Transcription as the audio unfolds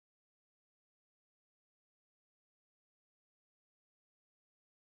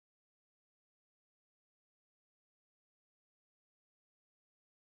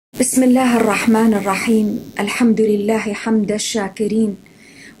بسم الله الرحمن الرحيم. الحمد لله حمد الشاكرين،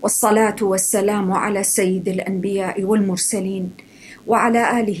 والصلاة والسلام على سيد الأنبياء والمرسلين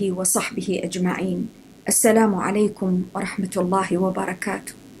وعلى آله وصحبه أجمعين. السلام عليكم ورحمة الله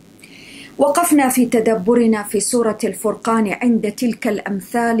وبركاته. وقفنا في تدبرنا في سورة الفرقان عند تلك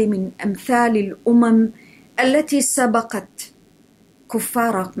الأمثال من أمثال الأمم التي سبقت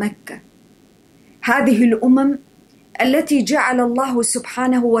كفار مكة، هذه الأمم التي جعل الله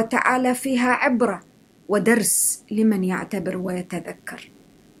سبحانه وتعالى فيها عبرة ودرس لمن يعتبر ويتذكر.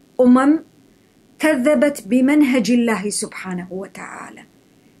 أمم كذبت بمنهج الله سبحانه وتعالى،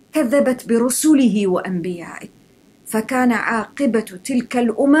 كذبت برسله وأنبيائه، فكان عاقبة تلك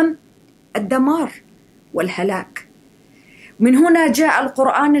الأمم الدمار والهلاك. من هنا جاء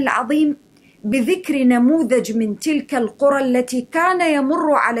القرآن العظيم بذكر نموذج من تلك القرى التي كان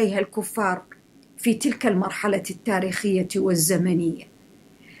يمر عليها الكفار في تلك المرحلة التاريخية والزمنية.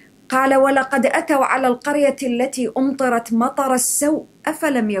 قال: ولقد أتوا على القرية التي أمطرت مطر السوء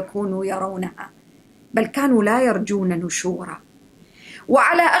أفلم يكونوا يرونها بل كانوا لا يرجون نشورا.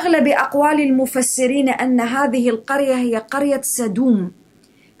 وعلى أغلب أقوال المفسرين أن هذه القرية هي قرية سدوم،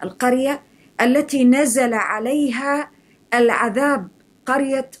 القرية التي نزل عليها العذاب،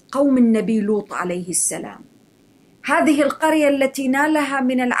 قرية قوم النبي لوط عليه السلام. هذه القرية التي نالها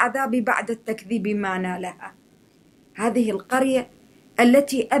من العذاب بعد التكذيب ما نالها، هذه القرية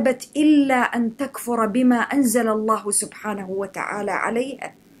التي أبت إلا أن تكفر بما أنزل الله سبحانه وتعالى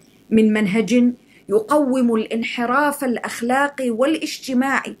عليها من منهج يقوم الانحراف الأخلاقي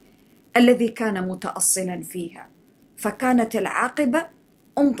والاجتماعي الذي كان متأصلا فيها، فكانت العاقبة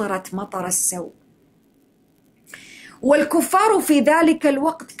أمطرت مطر السوء. والكفار في ذلك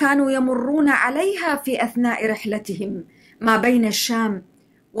الوقت كانوا يمرون عليها في أثناء رحلتهم ما بين الشام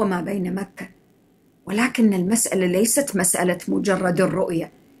وما بين مكة. ولكن المسألة ليست مسألة مجرد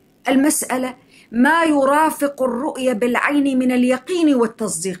الرؤية، المسألة ما يرافق الرؤية بالعين من اليقين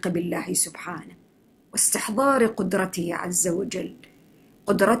والتصديق بالله سبحانه، واستحضار قدرته عز وجل،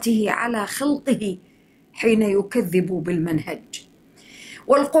 قدرته على خلقه حين يكذب بالمنهج.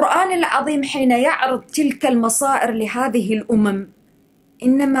 والقرآن العظيم حين يعرض تلك المصائر لهذه الأمم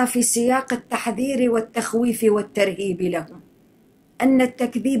إنما في سياق التحذير والتخويف والترهيب لهم، أن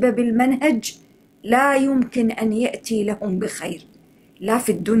التكذيب بالمنهج لا يمكن أن يأتي لهم بخير، لا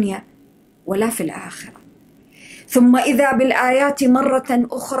في الدنيا ولا في الآخرة. ثم إذا بالآيات مرة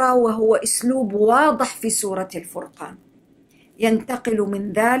أخرى، وهو أسلوب واضح في سورة الفرقان، ينتقل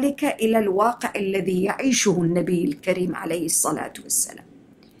من ذلك إلى الواقع الذي يعيشه النبي الكريم عليه الصلاة والسلام.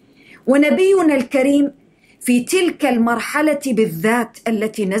 ونبينا الكريم في تلك المرحلة بالذات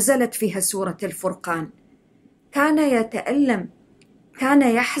التي نزلت فيها سورة الفرقان كان يتألم، كان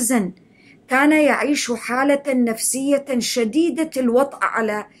يحزن، كان يعيش حالة نفسية شديدة الوطأ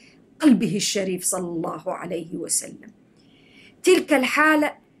على قلبه الشريف صلى الله عليه وسلم. تلك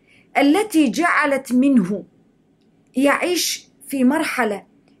الحالة التي جعلت منه يعيش في مرحلة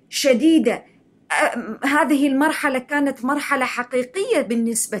شديدة، هذه المرحلة كانت مرحلة حقيقية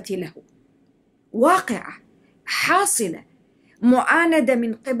بالنسبة له، واقعة حاصلة، معاندة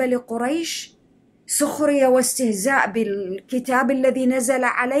من قبل قريش، سخرية واستهزاء بالكتاب الذي نزل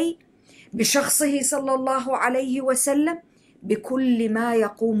عليه، بشخصه صلى الله عليه وسلم، بكل ما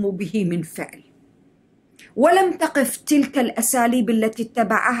يقوم به من فعل. ولم تقف تلك الأساليب التي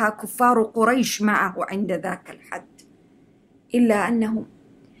اتبعها كفار قريش معه عند ذاك الحد، إلا أنهم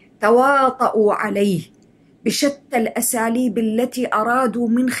تواطؤوا عليه بشتى الأساليب التي أرادوا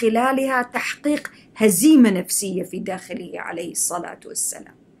من خلالها تحقيق هزيمة نفسية في داخله عليه الصلاة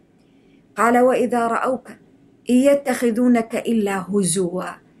والسلام. قال: وإذا رأوك إن يتخذونك إلا هزوا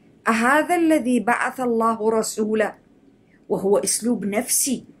أهذا الذي بعث الله رسولا، وهو أسلوب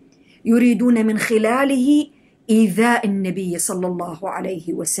نفسي يريدون من خلاله إيذاء النبي صلى الله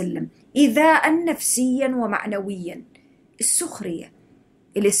عليه وسلم، إيذاء نفسيا ومعنويا، السخرية،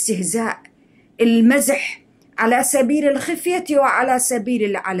 الاستهزاء، المزح على سبيل الخفية وعلى سبيل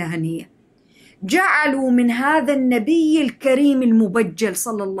العلانية. جعلوا من هذا النبي الكريم المبجل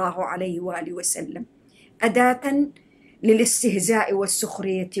صلى الله عليه وآله وسلم أداة للاستهزاء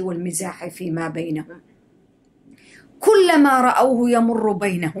والسخرية والمزاح فيما بينهم. كلما رأوه يمر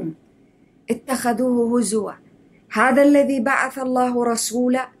بينهم اتخذوه هزوا، هذا الذي بعث الله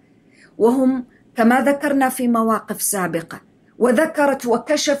رسولا. وهم كما ذكرنا في مواقف سابقة، وذكرت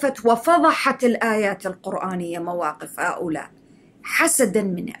وكشفت وفضحت الآيات القرآنية مواقف هؤلاء، حسدا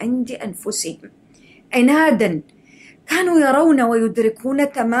من عند أنفسهم، عنادا، كانوا يرون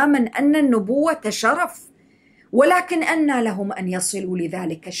ويدركون تماما أن النبوة شرف، ولكن أنى لهم أن يصلوا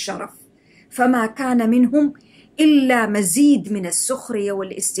لذلك الشرف، فما كان منهم إلا مزيد من السخرية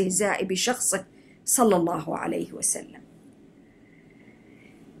والاستهزاء بشخصه صلى الله عليه وسلم.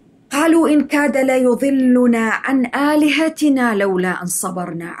 قالوا إن كاد ليضلنا عن آلهتنا لولا أن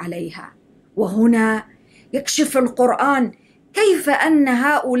صبرنا عليها. وهنا يكشف القرآن كيف أن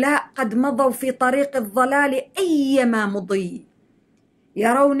هؤلاء قد مضوا في طريق الضلال أيما مضي،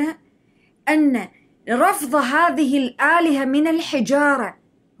 يرون أن رفض هذه الآلهة من الحجارة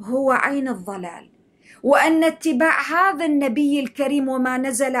هو عين الضلال، وأن اتباع هذا النبي الكريم وما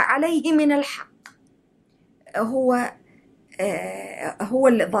نزل عليه من الحق هو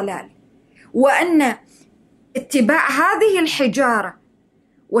الضلال، وأن اتباع هذه الحجارة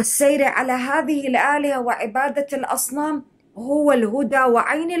والسير على هذه الآلهة وعبادة الأصنام هو الهدى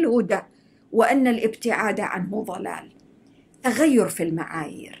وعين الهدى، وأن الابتعاد عنه ضلال. تغير في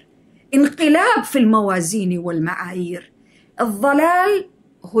المعايير، انقلاب في الموازين والمعايير. الضلال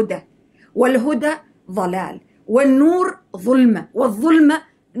هدى، والهدى ضلال، والنور ظلمة، والظلمة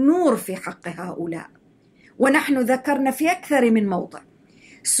نور في حق هؤلاء. ونحن ذكرنا في أكثر من موضع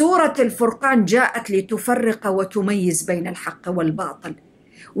سورة الفرقان جاءت لتفرق وتميز بين الحق والباطل،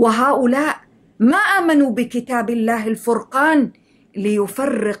 وهؤلاء ما آمنوا بكتاب الله الفرقان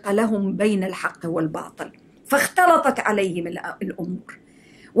ليفرق لهم بين الحق والباطل، فاختلطت عليهم الأمور،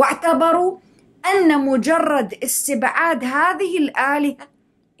 واعتبروا أن مجرد استبعاد هذه الآلهة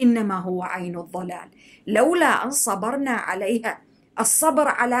إنما هو عين الضلال، لولا أن صبرنا عليها. الصبر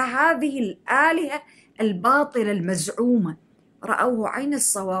على هذه الآلهة الباطلة المزعومة رأوه عين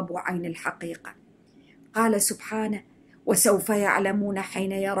الصواب وعين الحقيقة. قال سبحانه وسوف يعلمون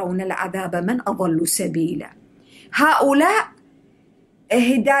حين يرون العذاب من أضل سبيلا. هؤلاء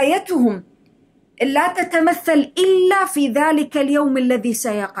هدايتهم لا تتمثل إلا في ذلك اليوم الذي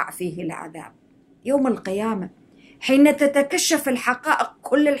سيقع فيه العذاب، يوم القيامة، حين تتكشف الحقائق،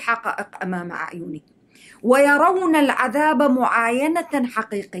 كل الحقائق أمام أعينهم، ويرون العذاب معاينة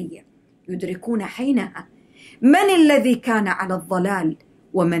حقيقية، يدركون حينها من الذي كان على الضلال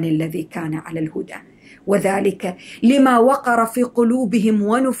ومن الذي كان على الهدى، وذلك لما وقر في قلوبهم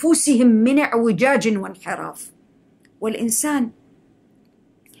ونفوسهم من اعوجاج وانحراف. والإنسان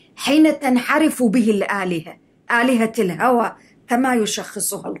حين تنحرف به الآلهة، آلهة الهوى كما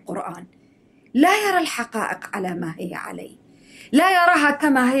يشخصها القرآن، لا يرى الحقائق على ما هي عليه، لا يراها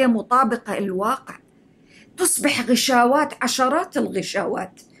كما هي مطابقة الواقع، تصبح غشاوات، عشرات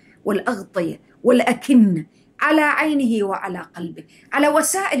الغشاوات والأغطية والأكنة على عينه وعلى قلبه، على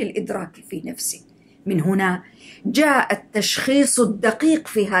وسائل الإدراك في نفسه. من هنا جاء التشخيص الدقيق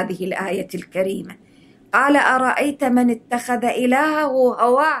في هذه الآية الكريمة. قال أرأيت من اتخذ إلهه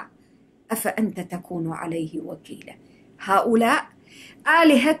هواه أفأنت تكون عليه وكيلا. هؤلاء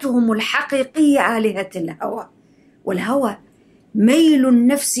آلهتهم الحقيقية آلهة الهوى، والهوى ميل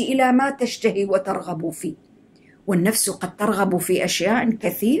النفس إلى ما تشتهي وترغب فيه، والنفس قد ترغب في أشياء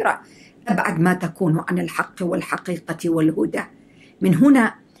كثيرة أبعد ما تكون عن الحق والحقيقة والهدى. من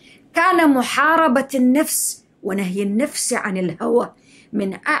هنا كان محاربة النفس ونهي النفس عن الهوى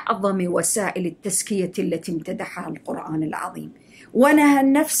من أعظم وسائل التزكية التي امتدحها القرآن العظيم. ونهى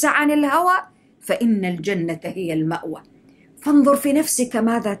النفس عن الهوى فإن الجنة هي المأوى. فانظر في نفسك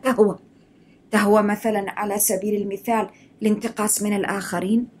ماذا تهوى. تهوى مثلا على سبيل المثال الانتقاص من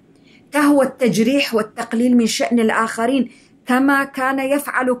الآخرين، تهوى التجريح والتقليل من شأن الآخرين كما كان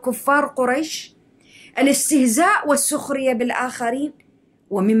يفعل كفار قريش، الاستهزاء والسخرية بالآخرين.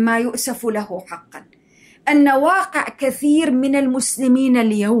 ومما يؤسف له حقا أن واقع كثير من المسلمين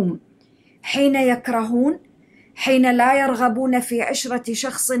اليوم حين لا يرغبون في عشرة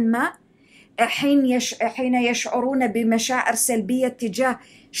شخص ما، حين يشعرون بمشاعر سلبية تجاه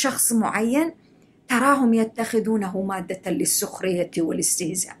شخص معين، تراهم يتخذونه مادة للسخرية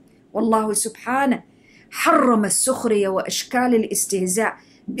والاستهزاء. والله سبحانه حرم السخرية وأشكال الاستهزاء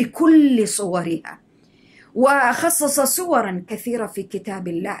بكل صورها، وخصص صورا كثيرة في كتاب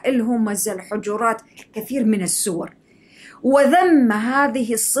الله، الهمز، الحجرات، كثير من السور، وذم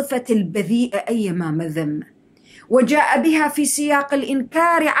هذه الصفة البذيئة أيما مذمة، وجاء بها في سياق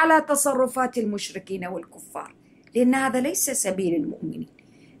الإنكار على تصرفات المشركين والكفار، لأن هذا ليس سبيل المؤمنين.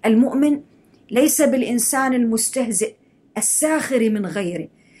 المؤمن ليس بالإنسان المستهزئ الساخر من غيره،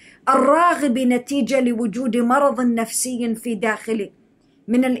 الراغب نتيجة لوجود مرض نفسي في داخله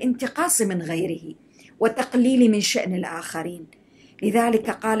من الانتقاص من غيره وتقليل من شأن الآخرين. لذلك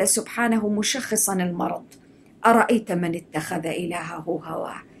قال سبحانه مشخصا المرض: أرأيت من اتخذ إلهه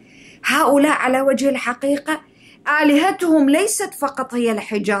هواه. هؤلاء على وجه الحقيقة آلهتهم ليست فقط هي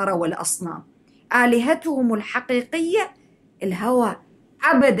الحجارة والأصنام، آلهتهم الحقيقية الهوى،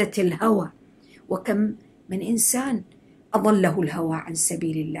 عبدة الهوى. وكم من إنسان أضله الهوى عن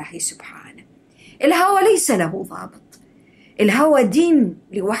سبيل الله سبحانه. الهوى ليس له ضابط، الهوى دين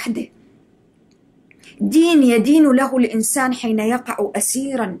لوحده، دين يدين له الإنسان حين يقع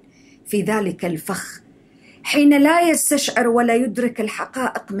أسيرا في ذلك الفخ، حين لا يستشعر ولا يدرك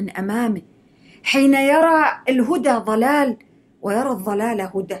الحقائق من أمامه، حين يرى الهدى ضلال ويرى الضلال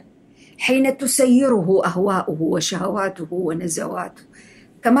هدى، حين تسيره أهواؤه وشهواته ونزواته،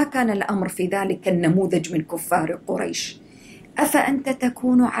 كما كان الأمر في ذلك النموذج من كفار قريش. أفأنت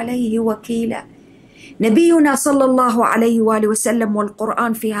تكون عليه وكيلا؟ نبينا صلى الله عليه وآله وسلم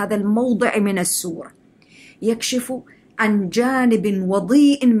والقرآن في هذا الموضع من السورة يكشف عن جانب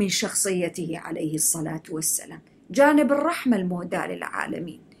وضيء من شخصيته عليه الصلاة والسلام، جانب الرحمة المهداة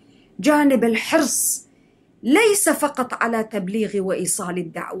للعالمين، جانب الحرص ليس فقط على تبليغ وإيصال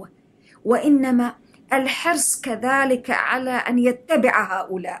الدعوة، وإنما الحرص كذلك على أن يتبع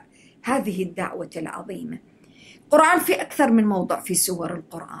هؤلاء هذه الدعوة العظيمة. القرآن في أكثر من موضع في سور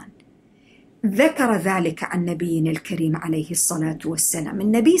القرآن ذكر ذلك عن نبينا الكريم عليه الصلاة والسلام.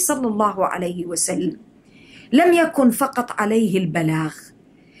 النبي صلى الله عليه وسلم لم يكن فقط عليه البلاغ،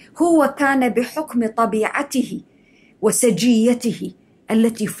 هو كان بحكم طبيعته وسجيته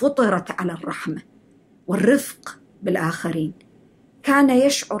التي فطرت على الرحمة والرفق بالآخرين، كان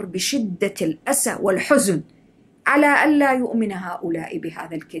يشعر بشدة الأسى والحزن على ألا يؤمن هؤلاء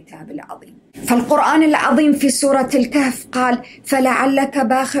بهذا الكتاب العظيم. فالقرآن العظيم في سورة الكهف قال: فلعلك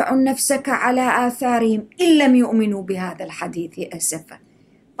باخع نفسك على آثارهم إن لم يؤمنوا بهذا الحديث أسفا.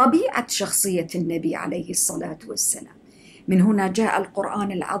 طبيعة شخصية النبي عليه الصلاة والسلام. من هنا جاء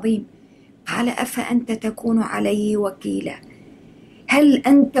القرآن العظيم قال: أفأنت تكون عليه وكيلا؟ هل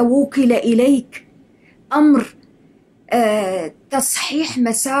أنت وكل إليك أمر تصحيح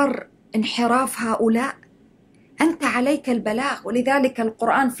مسار انحراف هؤلاء؟ أنت عليك البلاغ. ولذلك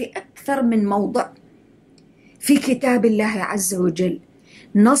القرآن في أكثر من موضع في كتاب الله عز وجل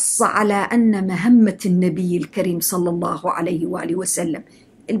نص على أن مهمة النبي الكريم صلى الله عليه وآله وسلم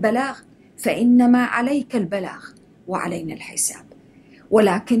البلاغ، فإنما عليك البلاغ وعلينا الحساب.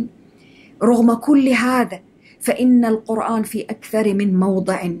 ولكن رغم كل هذا فإن القرآن في أكثر من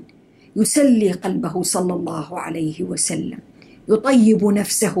موضع يسلي قلبه صلى الله عليه وسلم، يطيب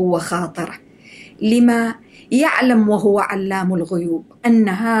نفسه وخاطره، لما يعلم وهو علام الغيوب أن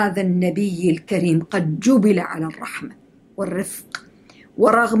هذا النبي الكريم قد جبل على الرحمة والرفق،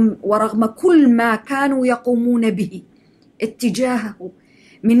 ورغم كل ما كانوا يقومون به اتجاهه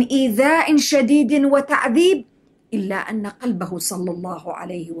من إيذاء شديد وتعذيب، إلا أن قلبه صلى الله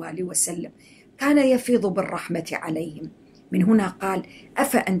عليه وآله وسلم كان يفيض بالرحمة عليهم. من هنا قال: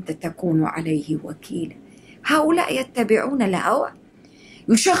 أفأنت تكون عليه وكيلا؟ هؤلاء يتبعون الهوى،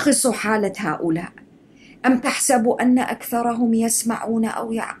 يشخص حالة هؤلاء. أم تحسب أن أكثرهم يسمعون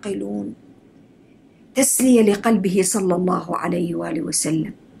أو يعقلون؟ تسلية لقلبه صلى الله عليه وآله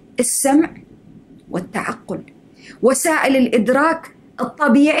وسلم. السمع والتعقل، وسائل الإدراك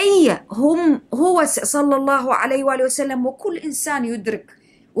الطبيعية هو صلى الله عليه وآله وسلم، وكل إنسان يدرك،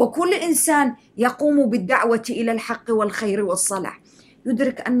 وكل إنسان يقوم بالدعوة إلى الحق والخير والصلاح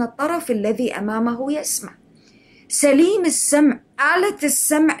يدرك أن الطرف الذي أمامه يسمع، سليم السمع، آلة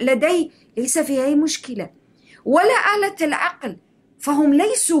السمع لديه ليس فيها أي مشكلة، ولا آلة العقل، فهم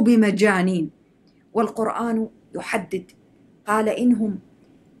ليسوا بمجانين. والقرآن يحدد قال: إنهم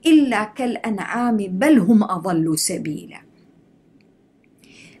إلا كالأنعام بل هم أضل سبيلا.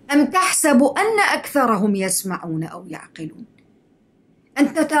 أم تحسب أن أكثرهم يسمعون أو يعقلون؟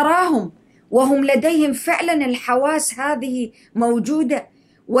 أنت تراهم وهم لديهم فعلا الحواس هذه موجودة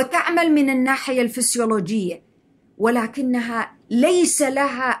وتعمل من الناحية الفسيولوجية، ولكنها ليس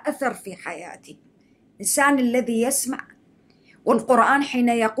لها أثر في حياته. الإنسان الذي يسمع، والقرآن حين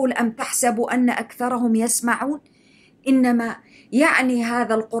يقول أم تحسب أن أكثرهم يسمعون، إنما يعني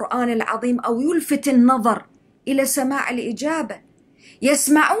هذا القرآن العظيم أو يلفت النظر إلى سماع الإجابة.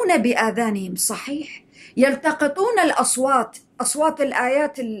 يسمعون بآذانهم صحيح، يلتقطون الأصوات، أصوات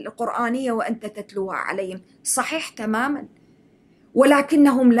الآيات القرآنية وأنت تتلوها عليهم صحيح تماما،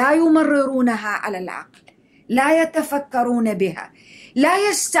 ولكنهم لا يمررونها على العقل، لا يتفكرون بها، لا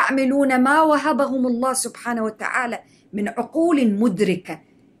يستعملون ما وهبهم الله سبحانه وتعالى من عقول مدركة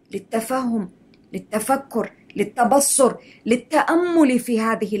للتفهم، للتفكر، للتبصر، للتأمل في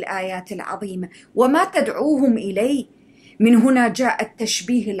هذه الآيات العظيمة وما تدعوهم إليه. من هنا جاء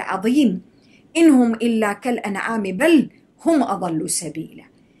التشبيه العظيم: إنهم إلا كالأنعام بل هم أضل سبيلا.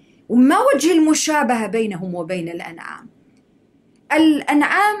 وما وجه المشابهة بينهم وبين الأنعام؟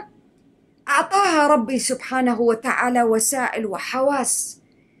 الأنعام أعطاها ربي سبحانه وتعالى وسائل وحواس،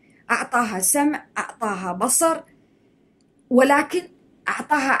 أعطاها سمع، أعطاها بصر، ولكن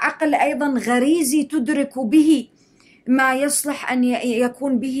أعطاها عقل أيضا غريزي تدرك به ما يصلح أن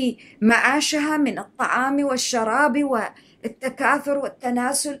يكون به معاشها من الطعام والشراب والتكاثر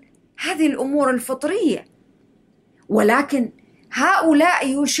والتناسل، هذه الأمور الفطرية. ولكن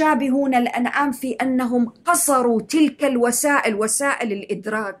هؤلاء يشابهون الأنعام في أنهم قصروا تلك الوسائل، وسائل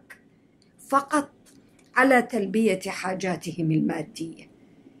الإدراك، فقط على تلبية حاجاتهم المادية،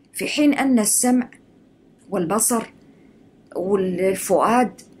 في حين أن السمع والبصر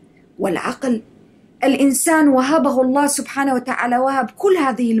والفؤاد والعقل الإنسان وهبه الله سبحانه وتعالى، وهب كل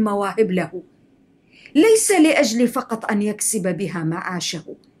هذه المواهب له، ليس لأجل فقط أن يكسب بها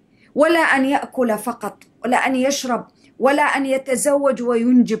معاشه، ولا أن يأكل فقط، ولا أن يشرب، ولا أن يتزوج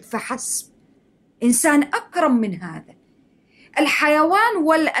وينجب فحسب. إنسان أكرم من هذا. الحيوان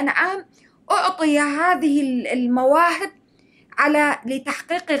والأنعام أعطي هذه المواهب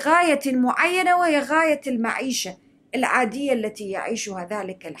لتحقيق غاية معينة، وهي غاية المعيشة العادية التي يعيشها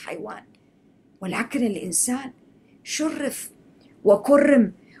ذلك الحيوان. ولكن الإنسان شرف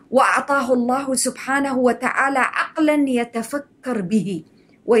وكرم، وأعطاه الله سبحانه وتعالى عقلا يتفكر به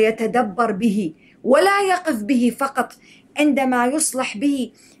ويتدبر به، ولا يقف به فقط عندما يصلح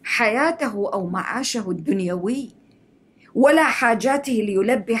به حياته أو معاشه الدنيوي، ولا حاجاته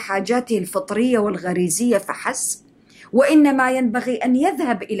ليلبي حاجاته الفطرية والغريزية فحسب، وإنما ينبغي أن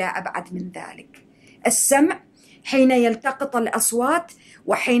يذهب إلى أبعد من ذلك. السمع حين يلتقط الأصوات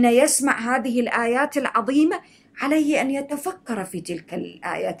وحين يسمع هذه الآيات العظيمة، عليه أن يتفكر في تلك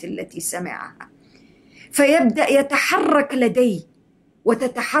الآيات التي سمعها، فيبدأ يتحرك لديه،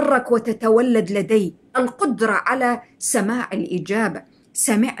 وتتحرك وتتولد لديه القدرة على سماع الإجابة: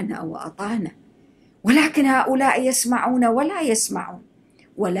 سمعنا وأطعنا. ولكن هؤلاء يسمعون ولا يسمعون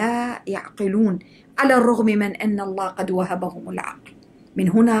ولا يعقلون، على الرغم من أن الله قد وهبهم العقل. من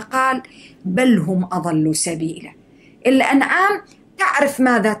هنا قال: بل هم أضل سبيلا. الأنعام تعرف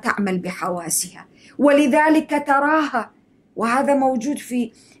ماذا تعمل بحواسها، ولذلك تراها، وهذا موجود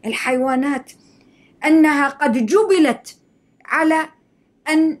في الحيوانات، أنها قد جبلت على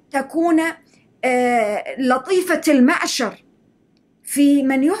أن تكون لطيفة المعشر في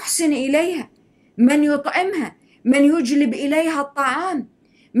من يحسن إليها، من يطعمها، من يجلب إليها الطعام،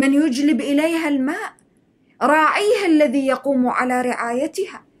 من يجلب إليها الماء، راعيها الذي يقوم على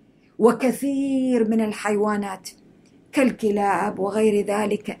رعايتها. وكثير من الحيوانات كالكلاب وغير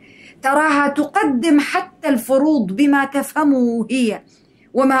ذلك تراها تقدم حتى الفروض بما تفهمه هي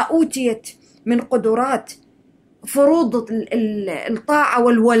وما أوتيت من قدرات، فروض الطاعة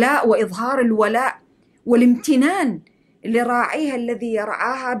والولاء وإظهار الولاء والامتنان لراعيها الذي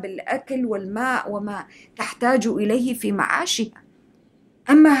يرعاها بالأكل والماء وما تحتاج إليه في معاشها.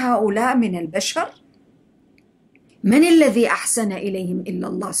 أما هؤلاء من البشر، من الذي أحسن إليهم إلا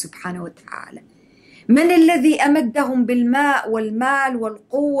الله سبحانه وتعالى؟ من الذي أمدهم بالماء والمال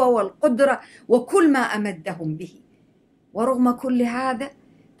والقوة والقدرة وكل ما أمدهم به؟ ورغم كل هذا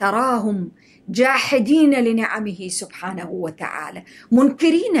تراهم جاحدين لنعمه سبحانه وتعالى،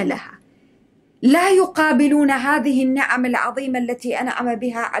 منكرين لها، لا يقابلون هذه النعم العظيمة التي أنعم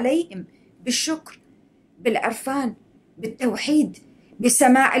بها عليهم بالشكر، بالعرفان، بالتوحيد،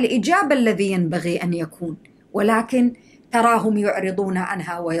 بسماع الإجابة الذي ينبغي أن يكون، ولكن تراهم يعرضون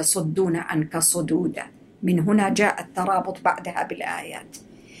عنها ويصدون عنك صدودا. من هنا جاء الترابط بعدها بالآيات،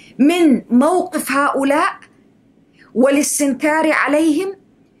 من موقف هؤلاء والاستنكار عليهم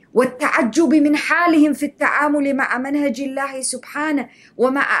والتعجب من حالهم في التعامل مع منهج الله سبحانه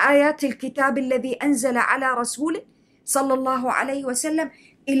ومع آيات الكتاب الذي أنزل على رسوله صلى الله عليه وسلم،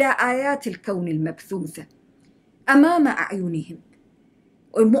 إلى آيات الكون المبثوثة أمام أعينهم،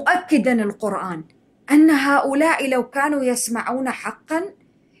 مؤكدا القرآن أن هؤلاء لو كانوا يسمعون حقا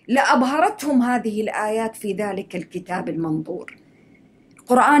لأبهرتهم هذه الآيات في ذلك الكتاب المنظور.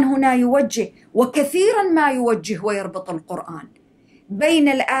 القرآن هنا يوجه، وكثيرا ما يوجه ويربط القرآن بين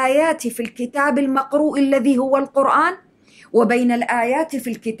الآيات في الكتاب المقروء الذي هو القرآن، وبين الآيات في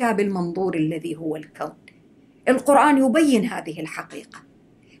الكتاب المنظور الذي هو الكون. القرآن يبين هذه الحقيقة.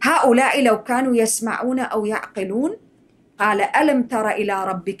 هؤلاء لو كانوا يسمعون أو يعقلون، قال: ألم تر إلى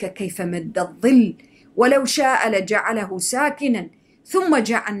ربك كيف مد الظل ولو شاء لجعله ساكنا ثم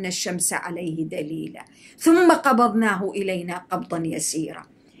جعلنا الشمس عليه دليلا ثم قبضناه إلينا قبضا يسيرا.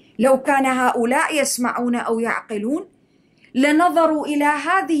 لو كان هؤلاء يسمعون أو يعقلون لنظروا إلى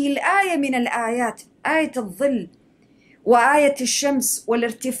هذه الآية من الآيات، آية الظل وآية الشمس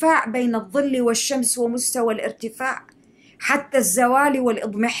والارتفاع بين الظل والشمس ومستوى الارتفاع حتى الزوال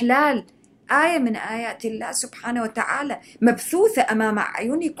والإضمحلال، آية من آيات الله سبحانه وتعالى مبثوثة أمام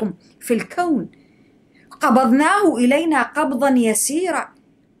أعينكم في الكون. قبضناه إلينا قبضا يسيرا.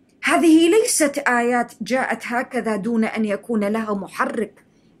 هذه ليست آيات جاءت هكذا دون أن يكون لها محرك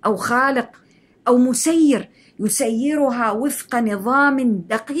أو خالق أو مسير يسيرها وفق نظام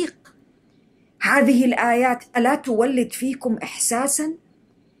دقيق. هذه الآيات ألا تولد فيكم إحساسا؟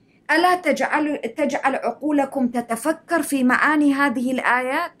 ألا تجعل عقولكم تتفكر في معاني هذه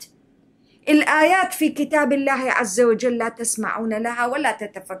الآيات؟ الآيات في كتاب الله عز وجل لا تسمعون لها ولا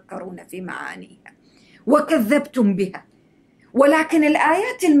تتفكرون في معانيها وكذبتم بها، ولكن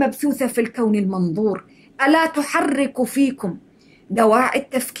الآيات المبثوثة في الكون المنظور ألا تحرك فيكم دواعي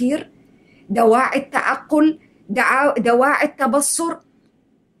التفكير، دواعي التعقل، دواعي التبصر؟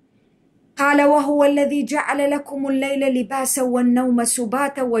 قال وهو الذي جعل لكم الليل لباسا والنوم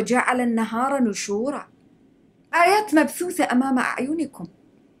سباتا وجعل النهار نشورا. آيات مبثوثة أمام أعينكم.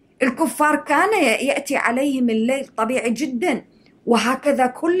 الكفار كان يأتي عليهم الليل طبيعي جدا، وهكذا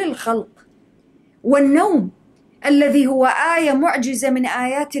كل الخلق. والنوم الذي هو آية معجزة من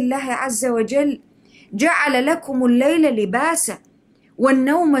آيات الله عز وجل، جعل لكم الليل لباسا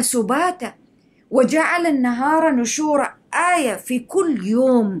والنوم سباتا وجعل النهار نشورا. آية في كل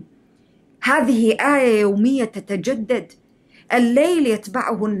يوم، هذه آية يومية تتجدد. الليل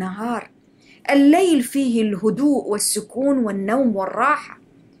يتبعه النهار، الليل فيه الهدوء والسكون والنوم والراحة،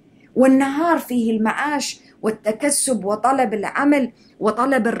 والنهار فيه المعاش والتكسب وطلب العمل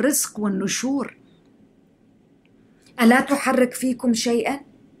وطلب الرزق والنشور. ألا تحرك فيكم شيئا؟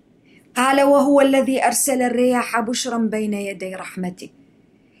 قال وهو الذي أرسل الرياح بشرا بين يدي رحمته.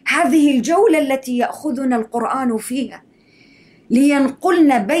 هذه الجولة التي يأخذنا القرآن فيها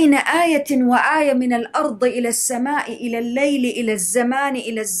لينقلنا بين آية وآية، من الأرض إلى السماء، إلى الليل، إلى الزمان،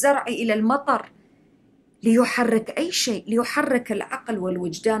 إلى الزرع، إلى المطر، ليحرك أي شيء، ليحرك العقل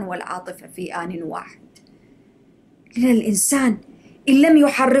والوجدان والعاطفة في آن واحد. لأن الإنسان إن لم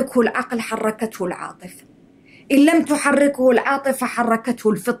يحركه العقل حركته العاطفة، إن لم تحركه العاطفة حركته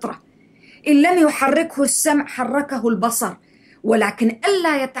الفطرة، إن لم يحركه السمع حركه البصر، ولكن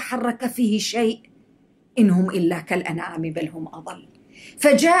ألا يتحرك فيه شيء إنهم إلا كالأنعام بل هم أضل.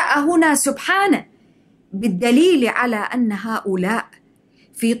 فجاء هنا سبحانه بالدليل على أن هؤلاء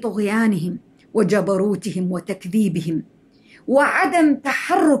في طغيانهم وجبروتهم وتكذيبهم وعدم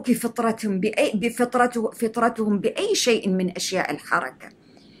تحرك فطرتهم بأي شيء من أشياء الحركة،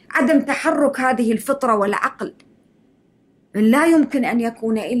 عدم تحرك هذه الفطرة والعقل لا يمكن أن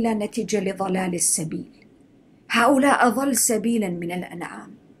يكون إلا نتيجة لضلال السبيل. هؤلاء أضل سبيلا من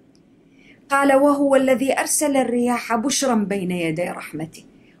الأنعام. قال وهو الذي أرسل الرياح بشرا بين يدي رحمته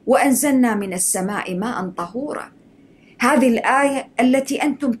وأنزلنا من السماء ماء طهورا. هذه الآية التي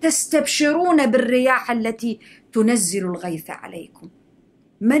أنتم تستبشرون بالرياح التي تنزل الغيث عليكم،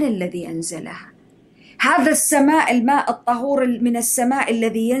 من الذي أنزلها؟ هذا السماء، الماء الطهور من السماء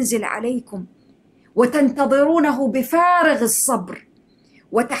الذي ينزل عليكم وتنتظرونه بفارغ الصبر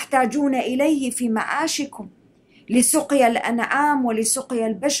وتحتاجون إليه في معاشكم لسقيا الأنعام ولسقيا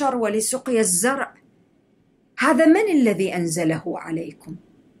البشر ولسقيا الزرع. هذا من الذي أنزله عليكم؟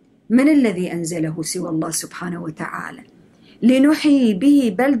 من الذي أنزله سوى الله سبحانه وتعالى؟ لنحيي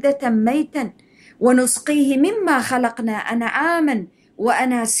به بلدة ميتا ونسقيه مما خلقنا أنعاما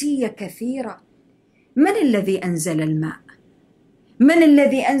وأناسيا كثيرا. من الذي أنزل الماء؟ من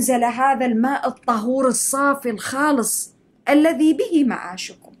الذي أنزل هذا الماء الطهور الصافي الخالص الذي به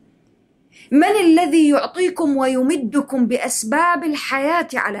معاشكم؟ من الذي يعطيكم ويمدكم بأسباب الحياة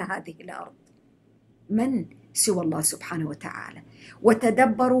على هذه الأرض؟ من سوى الله سبحانه وتعالى.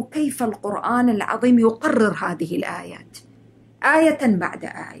 وتدبروا كيف القرآن العظيم يقرر هذه الآيات آية بعد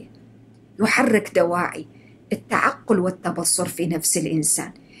آية، يحرك دواعي التعقل والتبصر في نفس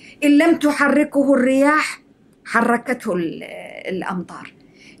الإنسان. إن لم تحركه الرياح حركته الأمطار،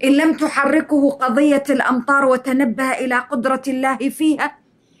 إن لم تحركه قضية الأمطار وتنبه إلى قدرة الله فيها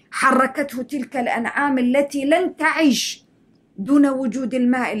حركته تلك الأنعام التي لن تعيش دون وجود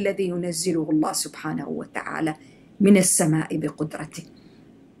الماء الذي ينزله الله سبحانه وتعالى من السماء بقدرته.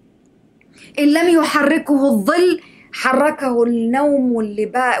 إن لم يحركه الظل حركه النوم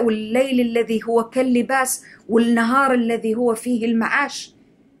والليل الذي هو كاللباس والنهار الذي هو فيه المعاش.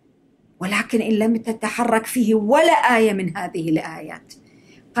 ولكن إن لم تتحرك فيه ولا آية من هذه الآيات،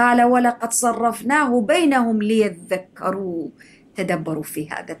 قال ولقد صرفناه بينهم ليذكروا. تدبروا في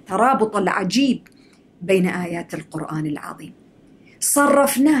هذا الترابط العجيب بين آيات القرآن العظيم.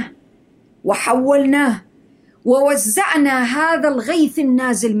 صرفناه وحولناه ووزعنا هذا الغيث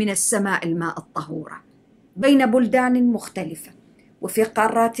النازل من السماء، الماء الطهورة، بين بلدان مختلفة وفي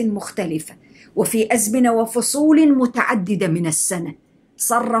قارات مختلفة وفي أزمنة وفصول متعددة من السنة.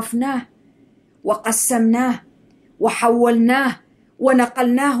 صرفناه وقسمناه وحولناه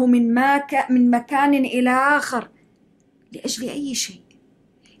ونقلناه من مكان إلى آخر. لأجل أي شيء؟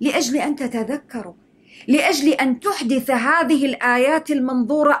 لأجل أن تتذكروا، لأجل أن تحدث هذه الآيات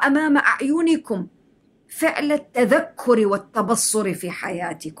المنظورة أمام أعينكم فعل التذكر والتبصر في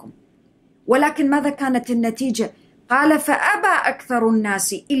حياتكم. ولكن ماذا كانت النتيجة؟ قال فأبى أكثر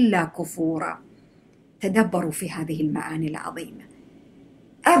الناس إلا كفورا. تدبروا في هذه المعاني العظيمة.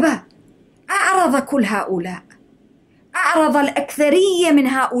 أبى، أعرض كل هؤلاء، أعرض الأكثرية من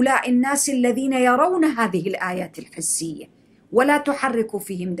هؤلاء الناس الذين يرون هذه الآيات الحسية ولا تحرك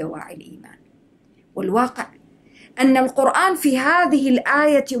فيهم دواعي الإيمان. والواقع أن القرآن في هذه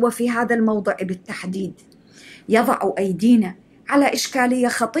الآية وفي هذا الموضع بالتحديد يضع أيدينا على إشكالية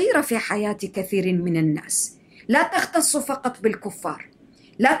خطيرة في حياة كثير من الناس، لا تختص فقط بالكفار،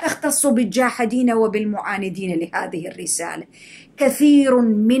 لا تختص بالجاحدين وبالمعاندين لهذه الرسالة. كثير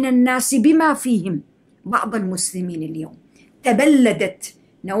من الناس بما فيهم بعض المسلمين اليوم تبلدت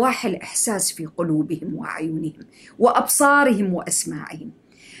نواحي الإحساس في قلوبهم وأعينهم وأبصارهم وأسماعهم.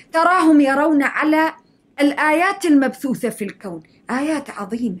 تراهم يرون على الآيات المبثوثة في الكون آيات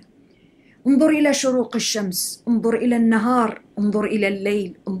عظيمة. انظر إلى شروق الشمس، انظر إلى النهار، انظر إلى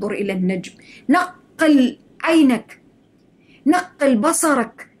الليل، انظر إلى النجم. نقل عينك، نقل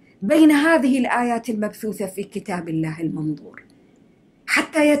بصرك بين هذه الآيات المبثوثة في كتاب الله المنظور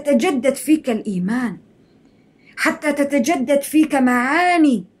حتى يتجدد فيك الإيمان، حتى تتجدد فيك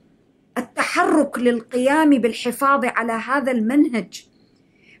معاني التحرك للقيام بالحفاظ على هذا المنهج،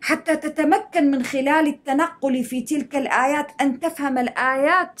 حتى تتمكن من خلال التنقل في تلك الآيات أن تفهم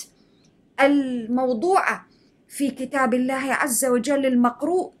الآيات الموضوعة في كتاب الله عز وجل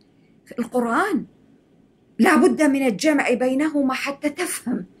المقروء في القرآن. لا بد من الجمع بينهما حتى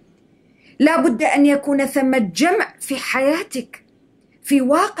تفهم. لا بد أن يكون ثم الجمع في حياتك في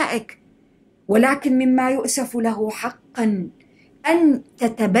واقعك. ولكن مما يؤسف له حقا أن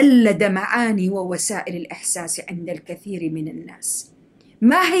تتبلد معاني ووسائل الإحساس عند الكثير من الناس.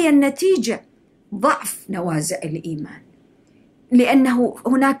 ما هي النتيجة؟ ضعف نوازع الإيمان، لأنه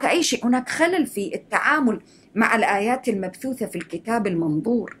هناك أي شيء، هناك خلل في التعامل مع الآيات المبثوثة في الكتاب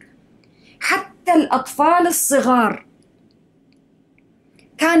المنظور. حتى الأطفال الصغار،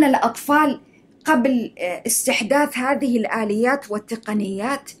 كان الأطفال قبل استحداث هذه الآليات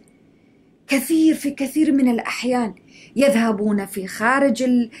والتقنيات في كثير من الأحيان يذهبون في خارج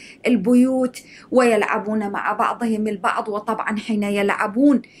البيوت ويلعبون مع بعضهم البعض. وطبعا حين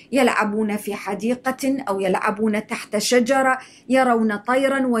يلعبون في حديقة أو يلعبون تحت شجرة يرون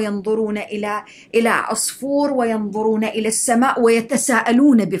طيرا وينظرون إلى عصفور وينظرون إلى السماء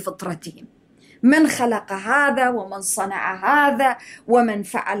ويتساءلون بفطرتهم: من خلق هذا ومن صنع هذا ومن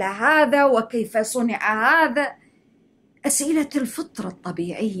فعل هذا وكيف صنع هذا؟ أسئلة الفطرة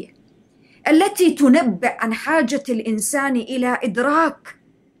الطبيعية التي تنبأ عن حاجة الإنسان إلى إدراك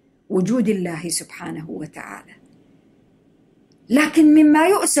وجود الله سبحانه وتعالى. لكن مما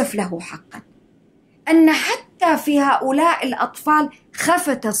يؤسف له حقا أن حتى في هؤلاء الأطفال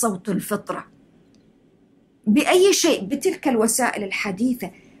خفت صوت الفطرة بأي شيء، بتلك الوسائل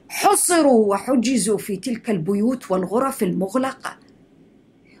الحديثة. حصروا وحجزوا في تلك البيوت والغرف المغلقة،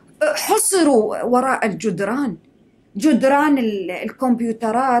 حصروا وراء جدران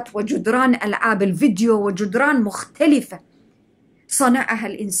الكمبيوترات وجدران ألعاب الفيديو وجدران مختلفة صنعها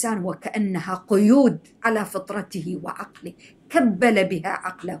الإنسان وكأنها قيود على فطرته وعقله. كبل بها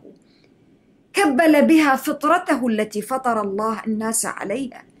عقله، كبل بها فطرته التي فطر الله الناس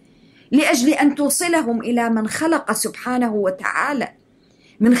عليها لأجل أن توصلهم إلى من خلق سبحانه وتعالى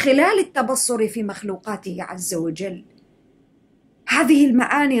من خلال التبصر في مخلوقاته عز وجل. هذه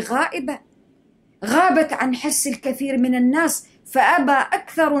المعاني غابت عن حس الكثير من الناس، فأبى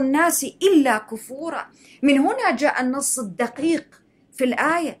أكثر الناس إلا كفورا. من هنا جاء النص الدقيق في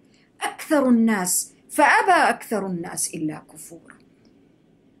الآية: أكثر الناس، فأبى أكثر الناس إلا كفورا.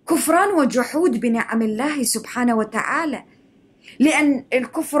 كفران وجحود بنعم الله سبحانه وتعالى، لأن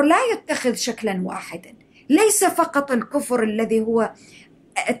الكفر لا يتخذ شكلا واحدا. ليس فقط الكفر الذي هو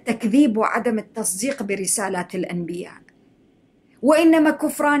التكذيب وعدم التصديق برسالات الأنبياء، وإنما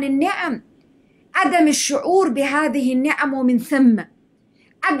كفران النعم، عدم الشعور بهذه النعم ومن ثم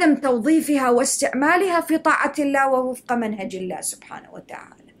عدم توظيفها واستعمالها في طاعة الله ووفق منهج الله سبحانه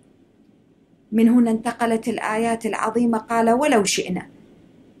وتعالى. من هنا انتقلت الآيات العظيمة: قال ولو شئنا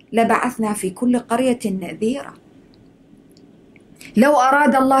لبعثنا في كل قرية نذيرا. لو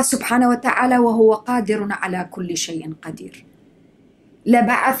أراد الله سبحانه وتعالى وهو قادر على كل شيء قدير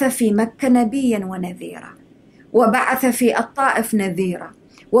لبعث في مكة نبيا ونذيرا، وبعث في الطائف نذيرا،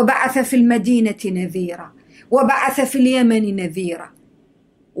 وبعث في المدينة نذيرا، وبعث في اليمن نذيرا،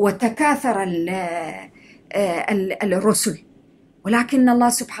 وتكاثر الرسل. ولكن الله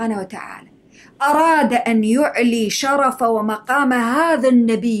سبحانه وتعالى أراد أن يعلي شرف ومقام هذا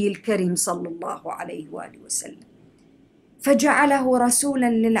النبي الكريم صلى الله عليه وآله وسلم، فجعله رسولا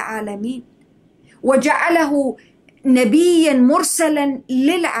للعالمين، وجعله نبيا مرسلا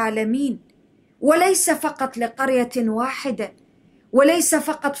للعالمين، وليس فقط لقرية واحدة، وليس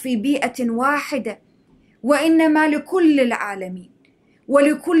فقط في بيئة واحدة، وإنما لكل العالمين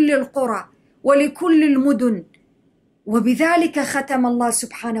ولكل القرى ولكل المدن. وبذلك ختم الله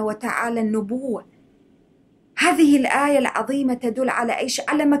سبحانه وتعالى النبوة. هذه الآية العظيمة تدل على إيش؟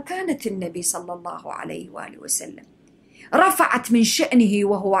 على مكانة النبي صلى الله عليه وآله وسلم، رفعت من شأنه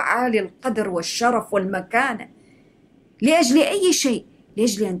وهو عالي القدر والشرف والمكانة. لأجل أي شيء؟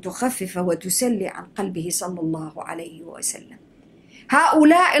 لأجل أن تخفف وتسلي عن قلبه صلى الله عليه وسلم.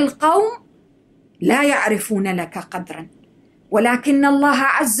 هؤلاء القوم لا يعرفون لك قدرا، ولكن الله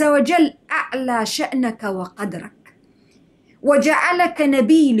عز وجل أعلى شأنك وقدرك، وجعلك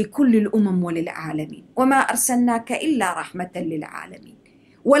نبي لكل الأمم وللعالمين، وما أرسلناك إلا رحمة للعالمين.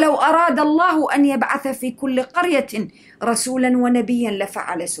 ولو أراد الله أن يبعث في كل قرية رسولا ونبيا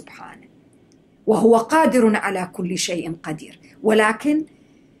لفعل سبحانه، وهو قادر على كل شيء قدير، ولكن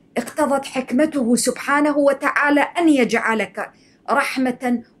اقتضت حكمته سبحانه وتعالى أن يجعلك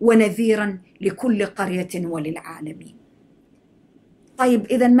رحمة ونذيرا لكل قرية وللعالمين. طيب،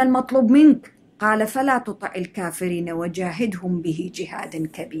 إذن ما المطلوب منك؟ قال: فلا تطع الكافرين وجاهدهم به جهادا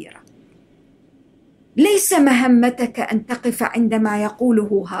كبيرا. ليس مهمتك أن تقف عندما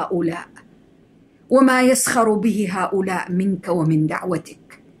يقوله هؤلاء وما يسخر به هؤلاء منك ومن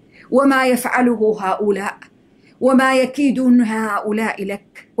دعوتك، وما يفعله هؤلاء، وما يكيدون هؤلاء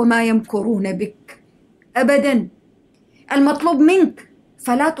لك، وما يمكرون بك. أبدا، المطلوب منك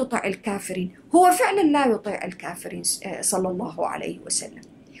فلا تطع الكافرين. هو فعلا لا يطيع الكافرين صلى الله عليه وسلم،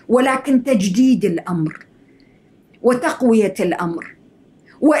 ولكن تجديد الأمر وتقوية الأمر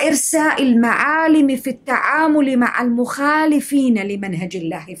وإرساء المعالم في التعامل مع المخالفين لمنهج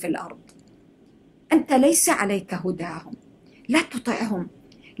الله في الأرض. أنت ليس عليك هداهم، لا تطعهم،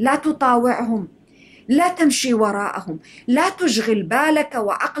 لا تطاوعهم، لا تمشي وراءهم، لا تشغل بالك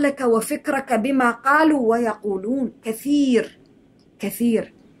وعقلك وفكرك بما قالوا ويقولون.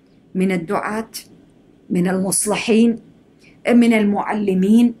 كثير من الدعاة، من المصلحين، من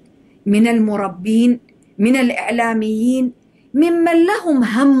المعلمين، من المربين، من الإعلاميين، ممن لهم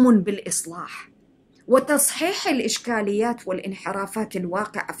هم بالإصلاح وتصحيح الإشكاليات والانحرافات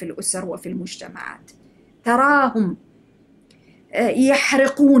الواقعة في الأسر وفي المجتمعات، تراهم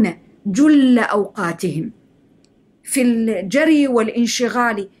يحرقون جل أوقاتهم في الجري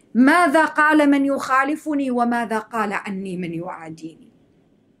والانشغال. ماذا قال من يخالفني وماذا قال عني من يعاديني؟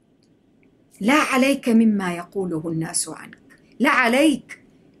 لا عليك مما يقوله الناس عنك، لا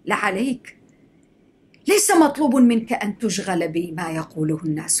عليك. ليس مطلوب منك أن تشغل بما يقوله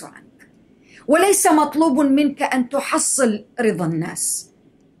الناس عنك، وليس مطلوب منك أن تحصل رضا الناس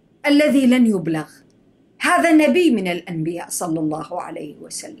الذي لن يبلغ. هذا نبي من الأنبياء صلى الله عليه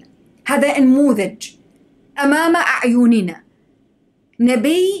وسلم، هذا نموذج أمام أعيننا،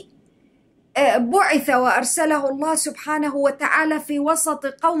 نبي بعث وأرسله الله سبحانه وتعالى في وسط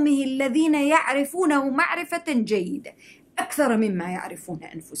قومه الذين يعرفونه معرفة جيدة أكثر مما يعرفون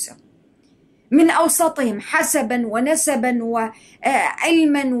أنفسهم، من أوسطهم حسبا ونسبا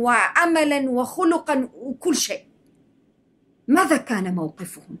وعلما وعملا وخلقا وكل شيء. ماذا كان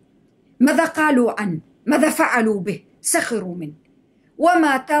موقفهم؟ ماذا قالوا عنه؟ ماذا فعلوا به؟ سخروا منه،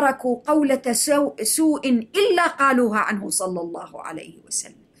 وما تركوا قولة سوء إلا قالوها عنه صلى الله عليه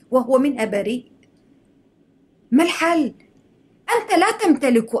وسلم، وهو منها بريء. ما الحل؟ أنت لا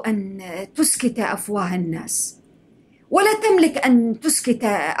تمتلك أن تسكت أفواه الناس، ولا تملك أن تسكت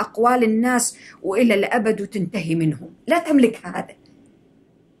أقوال الناس وإلى الأبد وتنتهي منهم، لا تملك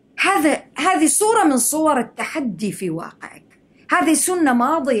هذه صورة من صور التحدي في واقعك. هذه سنة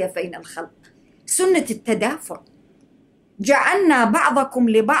ماضية بين الخلق، سنة التدافع. جعلنا بعضكم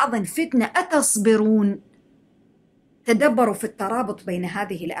لبعض فتنة أتصبرون. تدبروا في الترابط بين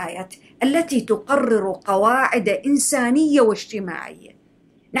هذه الآيات التي تقرر قواعد إنسانية واجتماعية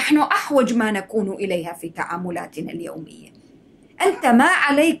نحن أحوج ما نكون إليها في تعاملاتنا اليومية. أنت ما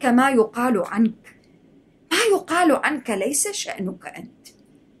عليك ما يقال عنك، ما يقال عنك ليس شأنك أنت.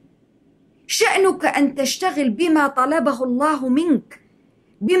 شأنك أن تشتغل بما طلبه الله منك،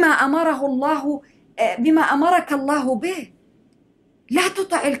 بما أمرك الله به. لا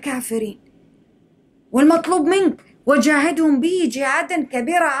تطع الكافرين، والمطلوب منك وجاهدهم به جهادا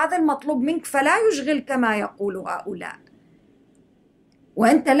كبيرا. هذا المطلوب منك، فلا يشغلك ما يقول هؤلاء،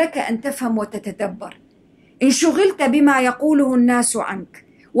 وأنت لك أن تفهم وتتدبر. إن شغلت بما يقوله الناس عنك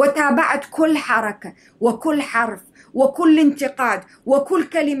وتابعت كل حركة وكل حرف وكل انتقاد وكل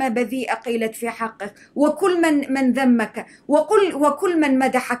كلمة بذيئة قيلت في حقك وكل من ذمك وكل من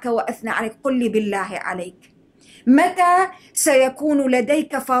مدحك وأثنى عليك، قل لي بالله عليك متى سيكون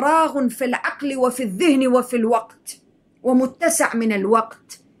لديك فراغ في العقل وفي الذهن وفي الوقت ومتسع من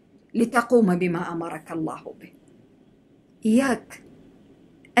الوقت لتقوم بما أمرك الله به؟ إياك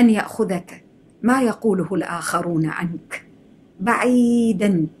أن يأخذك ما يقوله الآخرون عنك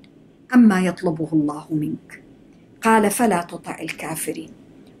بعيدا عما يطلبه الله منك. قال فلا تطع الكافرين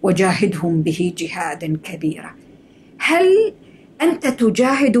وجاهدهم به جهادا كبيرا. هل أنت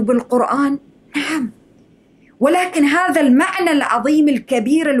تجاهد بالقرآن؟ نعم، ولكن هذا المعنى العظيم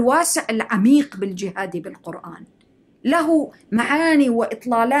الكبير الواسع العميق بالجهاد بالقرآن له معاني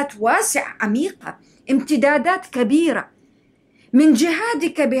وإطلالات واسعة عميقة، امتدادات كبيرة. من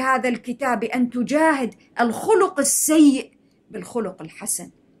جهادك بهذا الكتاب أن تجاهد الخلق السيء بالخلق الحسن،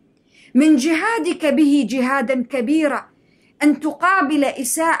 من جهادك به جهادا كبيرا أن تقابل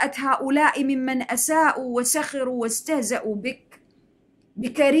إساءة هؤلاء ممن أساءوا وسخروا واستهزأوا بك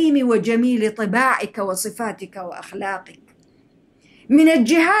بكريم وجميل طباعك وصفاتك وأخلاقك. من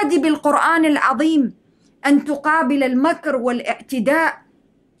الجهاد بالقرآن العظيم أن تقابل المكر والاعتداء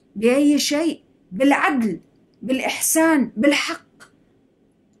بأي شيء؟ بالعدل، بالإحسان، بالحق.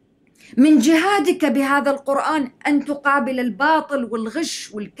 من جهادك بهذا القرآن أن تقابل الباطل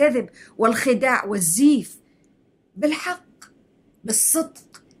والغش والكذب والخداع والزيف بالحق،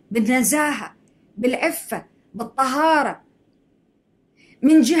 بالصدق، بالنزاهة، بالعفة، بالطهارة.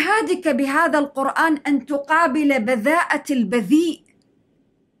 من جهادك بهذا القرآن أن تقابل بذاءة البذيء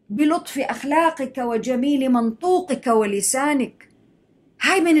بلطف أخلاقك وجميل منطوقك ولسانك.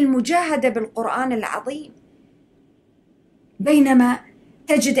 هاي من المجاهدة بالقرآن العظيم. بينما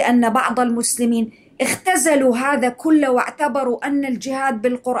تجد أن بعض المسلمين اختزلوا هذا كله واعتبروا أن الجهاد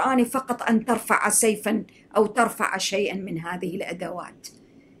بالقرآن فقط أن ترفع سيفا أو ترفع شيئا من هذه الأدوات.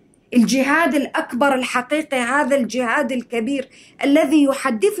 الجهاد الأكبر الحقيقي هذا الجهاد الكبير الذي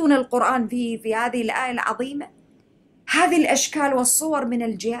يحدثنا القرآن في هذه الآية العظيمة، هذه الأشكال والصور من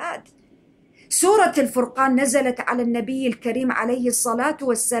الجهاد. سورة الفرقان نزلت على النبي الكريم عليه الصلاة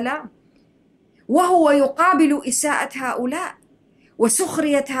والسلام وهو يقابل إساءة هؤلاء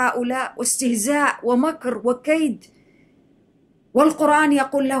وسخرية هؤلاء واستهزاء ومكر وكيد، والقرآن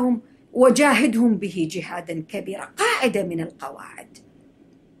يقول لهم وجاهدهم به جهادا كبيرا. قاعدة من القواعد: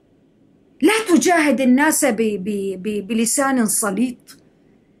 لا تجاهد الناس بلسان سليط،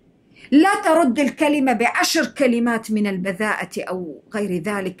 لا ترد الكلمة ب10 كلمات من البذاءة أو غير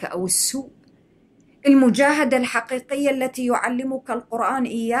ذلك أو السوء. المجاهدة الحقيقية التي يعلمك القرآن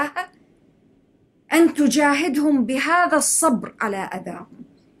إياها أن تجاهدهم بهذا الصبر على أذاهم،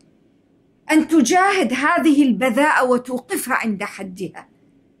 أن تجاهد هذه البذاءة وتوقفها عند حدها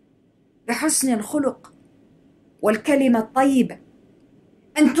بحسن الخلق والكلمة الطيبة،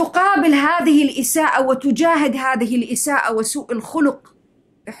 أن تقابل هذه الإساءة وتجاهد هذه الإساءة وسوء الخلق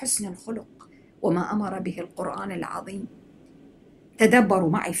بحسن الخلق وما أمر به القرآن العظيم. تدبروا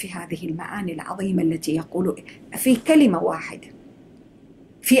معي في هذه المعاني العظيمة التي يقول في كلمة واحدة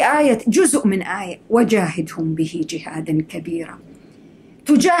في آية، جزء من آية: وجاهدهم به جهادا كبيرا.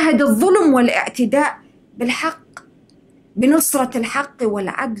 تجاهد الظلم والاعتداء بالحق، بنصرة الحق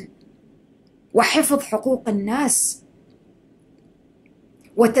والعدل وحفظ حقوق الناس.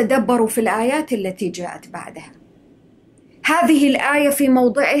 وتدبروا في الآيات التي جاءت بعدها. هذه الآية في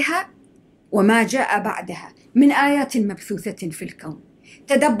موضعها وما جاء بعدها من آيات مبثوثة في الكون.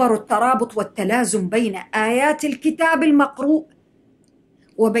 تدبروا الترابط والتلازم بين آيات الكتاب المقروء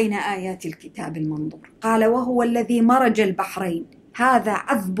وبين آيات الكتاب المنظور. قال وهو الذي مرج البحرين هذا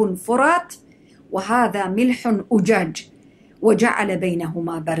عذب فرات وهذا ملح أجاج وجعل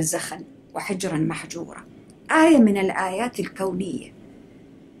بينهما برزخا وحجرا محجورا. آية من الآيات الكونية.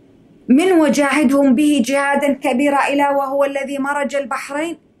 من وجاهدهم به جهادا كبيرا إلى وهو الذي مرج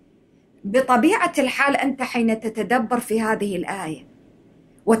البحرين. بطبيعة الحال أنت حين تتدبر في هذه الآية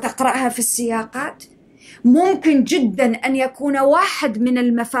وتقرأها في السياقات ممكن جدا أن يكون واحد من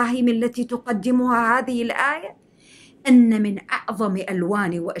المفاهيم التي تقدمها هذه الآية أن من أعظم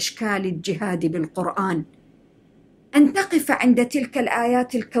ألوان وأشكال الجهاد بالقرآن أن تقف عند تلك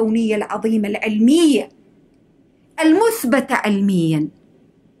الآيات الكونية العظيمة العلمية المثبتة علميا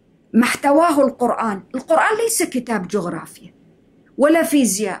محتواه القرآن. القرآن ليس كتاب جغرافيا ولا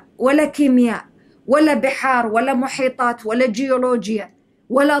فيزياء ولا كيمياء ولا بحار ولا محيطات ولا جيولوجيا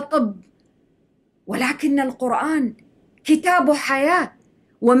ولا طب، ولكن القرآن كتاب حياة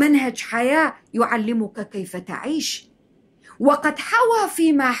ومنهج حياة يعلمك كيف تعيش. وقد حوى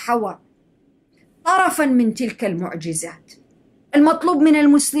فيما حوى طرفا من تلك المعجزات. المطلوب من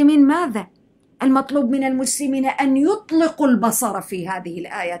المسلمين ماذا؟ المطلوب من المسلمين أن يطلقوا البصر في هذه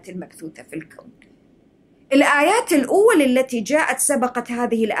الآيات المبثوثة في الكون. الآيات الأول التي جاءت سبقت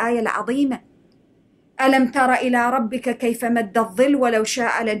هذه الآية العظيمة: ألم تر إلى ربك كيف مد الظل ولو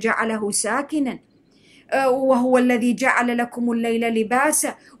شاء لجعله ساكنا وهو الذي جعل لكم الليل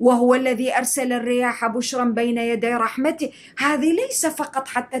لباسا وهو الذي أرسل الرياح بشرا بين يدي رحمته. هذه ليس فقط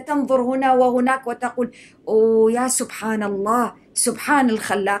حتى تنظر هنا وهناك وتقول أوه يا سبحان الله، سبحان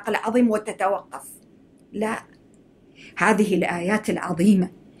الخلاق العظيم، وتتوقف. لا، هذه الآيات العظيمة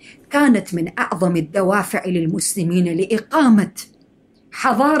كانت من أعظم الدوافع للمسلمين لإقامة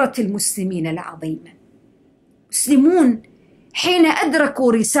حضارة المسلمين العظيمة. مسلمون حين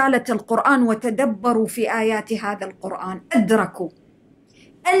أدركوا رسالة القرآن وتدبروا في آيات هذا القرآن أدركوا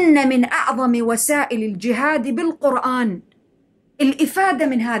أن من أعظم وسائل الجهاد بالقرآن الإفادة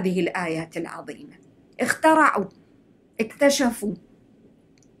من هذه الآيات العظيمة. اخترعوا، اكتشفوا،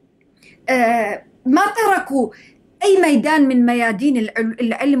 ما تركوا أي ميدان من ميادين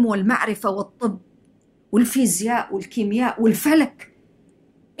العلم والمعرفة والطب والفيزياء والكيمياء والفلك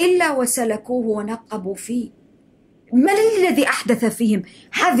إلا وسلكوه ونقبوا فيه. ما الذي أحدث فيهم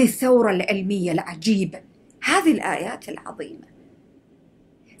هذه الثورة العلمية العجيبة؟ هذه الآيات العظيمة.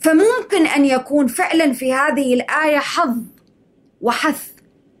 فممكن أن يكون فعلا في هذه الآية حظ وحث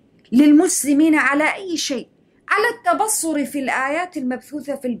للمسلمين على أي شيء، على التبصر في الآيات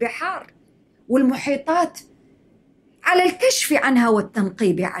المبثوثة في البحار والمحيطات، على الكشف عنها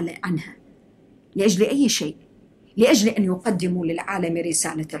والتنقيب عنها. لأجل أي شيء؟ لأجل أن يقدموا للعالم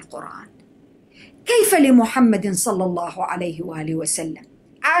رسالة القرآن. كيف لمحمد صلى الله عليه وآله وسلم؟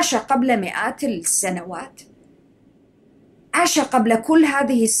 عاش قبل مئات السنوات، عاش قبل كل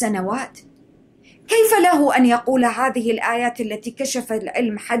هذه السنوات. كيف له أن يقول هذه الآيات التي كشف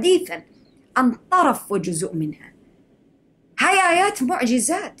العلم حديثا عن طرف وجزء منها؟ هاي آيات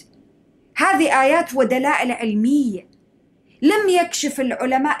معجزات، هذه آيات ودلائل علمية لم يكشف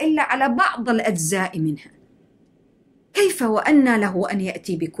العلماء إلا على بعض الأجزاء منها. كيف وأنى له أن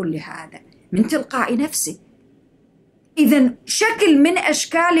يأتي بكل هذا من تلقاء نفسه؟ إذن شكل من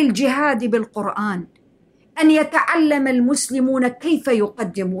أشكال الجهاد بالقرآن أن يتعلم المسلمون كيف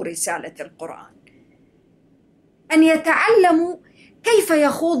يقدموا رسالة القرآن، أن يتعلموا كيف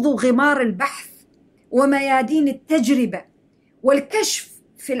يخوضوا غمار البحث وميادين التجربة والكشف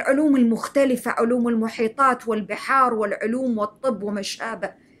في العلوم المختلفة، علوم المحيطات والبحار والعلوم والطب وما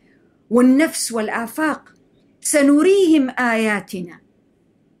شابه والنفس والآفاق. سنريهم آياتنا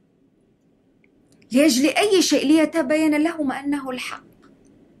لأجل أي شيء؟ ليتبين لهم أنه الحق.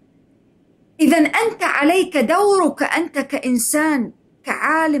 إذن أنت عليك دورك أنت كإنسان،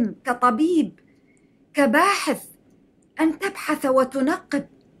 كعالم، كطبيب، كباحث، أن تبحث وتنقب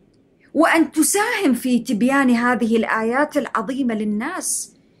وأن تساهم في تبيان هذه الآيات العظيمة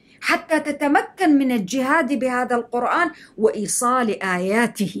للناس حتى تتمكن من الجهاد بهذا القرآن وإيصال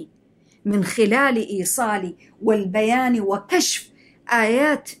آياته من خلال إيصال والبيان وكشف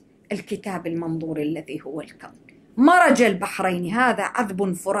آيات الكتاب المنظور الذي هو الكون. مرج البحرين، هذا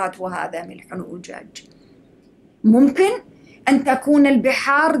عذب فرات وهذا ملح أجاج. ممكن أن تكون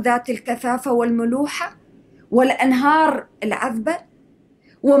البحار ذات الكثافة والملوحة والأنهار العذبة،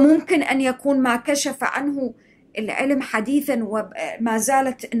 وممكن أن يكون ما كشف عنه العلم حديثا وما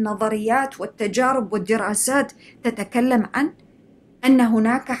زالت النظريات والتجارب والدراسات تتكلم عن أن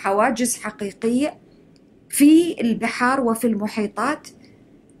هناك حواجز حقيقية في البحار وفي المحيطات،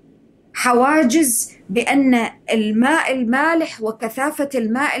 حواجز بأن الماء المالح وكثافة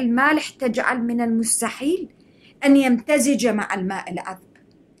الماء المالح تجعل من المستحيل أن يمتزج مع الماء العذب.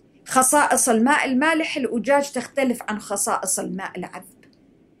 خصائص الماء المالح الأجاج تختلف عن خصائص الماء العذب،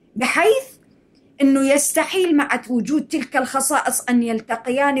 بحيث أنه يستحيل مع وجود تلك الخصائص أن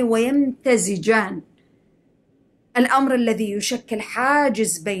يلتقيان ويمتزجان، الأمر الذي يشكل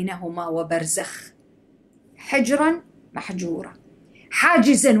حاجز بينهما وبرزخ، حجرا محجورا،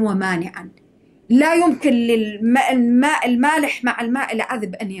 حاجزا ومانعا، لا يمكن للماء المالح مع الماء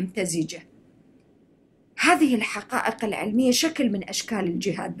العذب أن يمتزجا. هذه الحقائق العلمية شكل من أشكال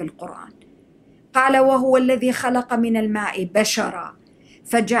الجهاد بالقرآن. قال: وهو الذي خلق من الماء بشرا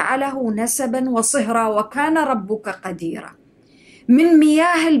فجعله نسبا وصهرا وكان ربك قديرا. من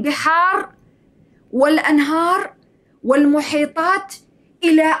مياه البحار والأنهار والمحيطات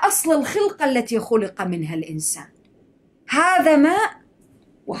إلى أصل الخلقة التي خلق منها الإنسان، هذا ماء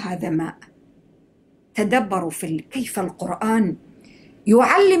وهذا ماء. تدبروا في كيف القرآن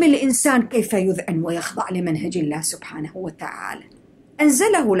يعلم الإنسان كيف يذعن ويخضع لمنهج الله سبحانه وتعالى.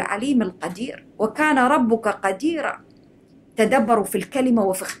 أنزله العليم القدير، وكان ربك قديرا. تدبروا في الكلمة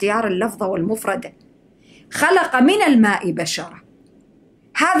وفي اختيار اللفظة والمفردة. خلق من الماء بشرا،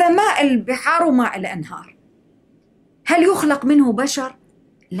 هذا ماء البحار وماء الأنهار، هل يخلق منه بشر؟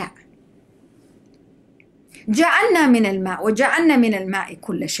 لا. جعلنا من الماء وجعلنا من الماء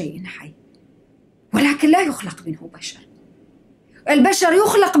كل شيء حي، ولكن لا يخلق منه بشر. البشر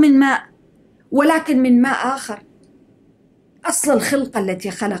يخلق من ماء، ولكن من ماء آخر. أصل الخلقة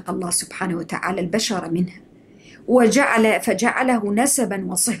التي خلق الله سبحانه وتعالى البشر منها فجعله نسبا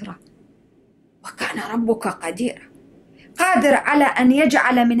وصهرا، وكان ربك قديرا، قادر على أن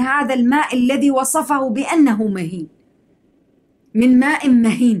يجعل من هذا الماء الذي وصفه بأنه مهين، من ماء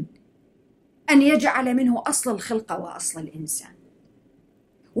مهين، أن يجعل منه أصل الخلقة وأصل الإنسان.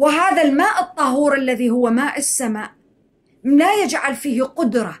 وهذا الماء الطهور الذي هو ماء السماء لا يجعل فيه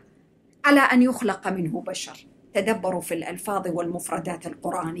قدرة على أن يخلق منه بشر. تدبروا في الألفاظ والمفردات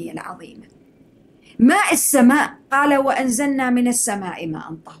القرآنية العظيمة. ماء السماء قال وأنزلنا من السماء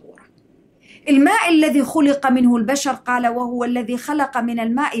ماء طهورا. الماء الذي خلق منه البشر قال وهو الذي خلق من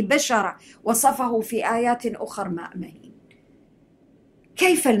الماء بشرا، وصفه في آيات أخرى ماء مهين.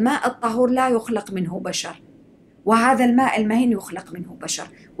 كيف الماء الطهور لا يخلق منه بشر، وهذا الماء المهين يخلق منه بشر؟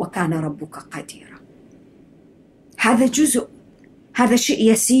 وكان ربك قديرا. هذا جزء، هذا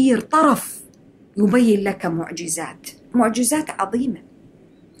شيء يسير، طرف يبين لك معجزات عظيمة.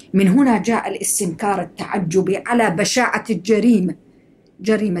 من هنا جاء الاستنكار التعجبي على بشاعة الجريمة،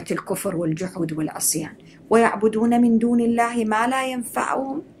 جريمة الكفر والجحود والعصيان. ويعبدون من دون الله ما لا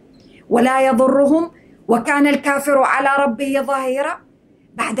ينفعهم ولا يضرهم وكان الكافر على ربه ظهيرا.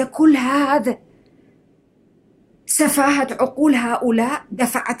 بعد كل هذا سفاهة عقول هؤلاء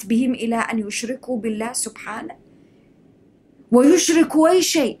دفعت بهم إلى أن يشركوا بالله سبحانه، ويشركوا أي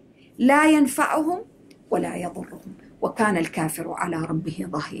شيء لا ينفعهم ولا يضرهم، وكان الكافر على ربه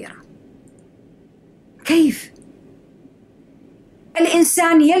ظهيرا. كيف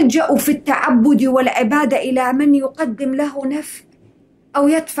الإنسان يلجأ في التعبد والعبادة إلى من يقدم له نفع أو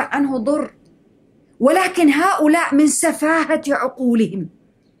يدفع عنه ضر، ولكن هؤلاء من سفاهة عقولهم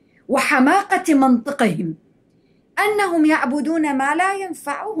وحماقة منطقهم أنهم يعبدون ما لا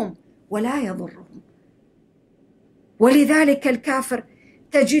ينفعهم ولا يضرهم. ولذلك الكافر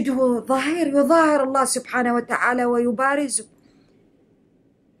تجده يظاهر الله سبحانه وتعالى ويبارزه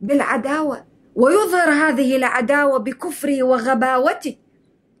بالعداوة، ويظهر هذه العداوة بكفره وغباوته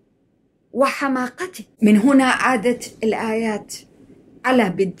وحماقته. من هنا عادت الآيات على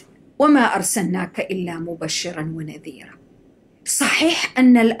بدء وما أرسلناك إلا مبشرا ونذيرا. صحيح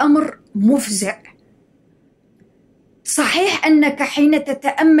أن الأمر مفزع، صحيح أنك حين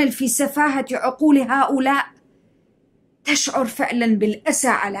تتأمل في سفاهة عقول هؤلاء تشعر فعلا بالأسى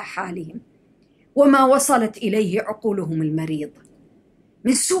على حالهم وما وصلت إليه عقولهم المريضة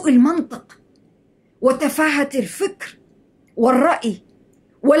من سوء المنطق وتفاهة الفكر والرأي.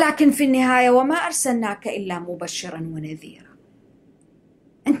 ولكن في النهاية وما أرسلناك إلا مبشرا ونذيرا.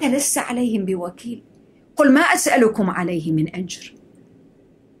 أنت لست عليهم بوكيل. قل ما أسألكم عليه من أجر.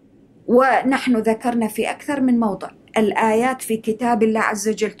 ونحن ذكرنا في أكثر من موضع الآيات في كتاب الله عز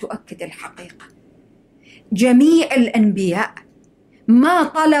وجل تؤكد الحقيقة. جميع الأنبياء ما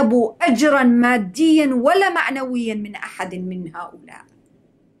طلبوا أجرا ماديا ولا معنويا من أحد من هؤلاء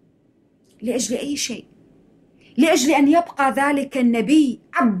لأجل أي شيء، لأجل أن يبقى ذلك النبي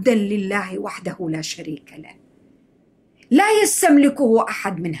عبدا لله وحده لا شريك له. لا يستملكه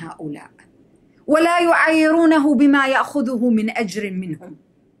أحد من هؤلاء ولا يعايرونه بما يأخذه من أجر منهم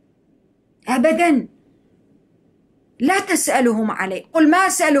أبدا. لا تسألهم عليه. قل ما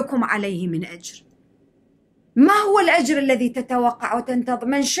أسألكم عليه من أجر. ما هو الأجر الذي تتوقع وتنتظر؟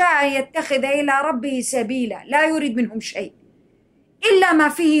 من شاء يتخذ إلى ربه سبيلا، لا يريد منهم شيء إلا ما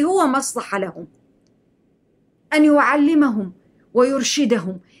فيه هو مصلحة لهم، أن يعلمهم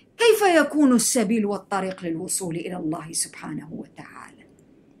ويرشدهم كيف يكون السبيل والطريق للوصول إلى الله سبحانه وتعالى.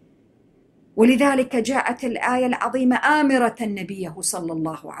 ولذلك جاءت الآية العظيمة آمرة نبيه صلى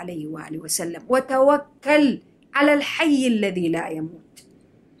الله عليه وآله وسلم وتوكل على الحي الذي لا يموت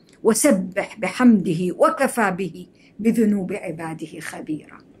وسبح بحمده وكفى به بذنوب عباده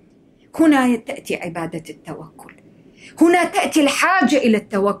خبيرا. هنا تأتي عبادة التوكل، هنا تأتي الحاجة إلى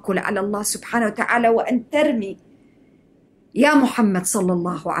التوكل على الله سبحانه وتعالى، وأن ترمي يا محمد صلى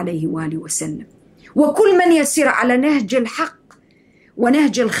الله عليه وآله وسلم وكل من يسير على نهج الحق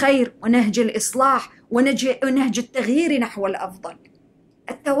ونهج الخير ونهج الإصلاح ونهج التغيير نحو الأفضل.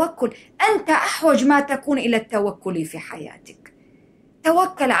 التوكل، أنت أحوج ما تكون إلى التوكل في حياتك.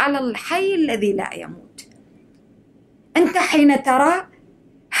 توكل على الحي الذي لا يموت. أنت حين ترى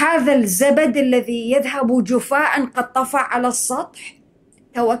هذا الزبد الذي يذهب جفاء قد طفى على السطح،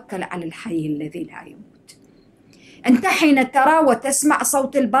 توكل على الحي الذي لا يموت. أنت حين ترى وتسمع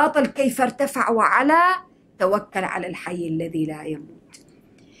صوت الباطل كيف ارتفع وعلى، توكل على الحي الذي لا يموت.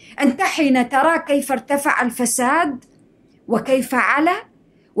 أنت حين ترى كيف ارتفع الفساد وكيف علا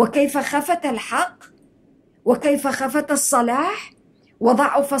وكيف خفت الحق وكيف خفت الصلاح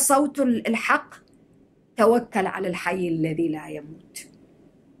وضعف صوت الحق، توكل على الحي الذي لا يموت.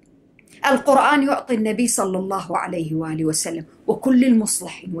 القرآن يعطي النبي صلى الله عليه وآله وسلم وكل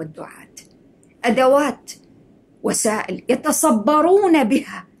المصلحين والدعاة أدوات، وسائل يتصبرون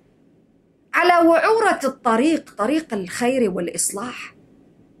بها على وعورة الطريق، طريق الخير والإصلاح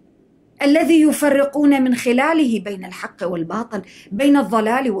الذي يفرقون من خلاله بين الحق والباطل، بين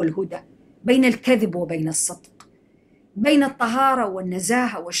الضلال والهدى، بين الكذب وبين الصدق، بين الطهارة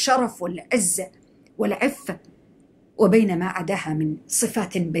والنزاهة والشرف والعزة والعفة، وبين ما عداها من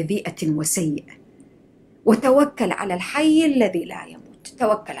صفات بذيئة وسيئة. وتوكل على الحي الذي لا يموت،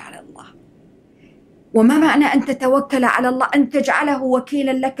 توكل على الله. وما معنى أن تتوكل على الله؟ أن تجعله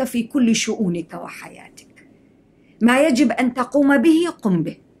وكيلا لك في كل شؤونك وحياتك. ما يجب أن تقوم به قم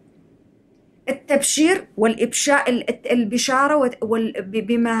به. التبشير والإبشاء، البشارة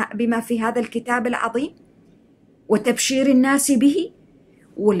بما في هذا الكتاب العظيم، وتبشير الناس به،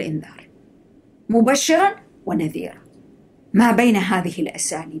 والإنذار، مبشرا ونذيرا، ما بين هذه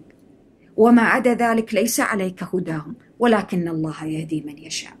الأساليب. وما عدا ذلك ليس عليك هداهم ولكن الله يهدي من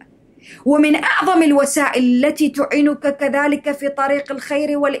يشاء. ومن أعظم الوسائل التي تعينك كذلك في طريق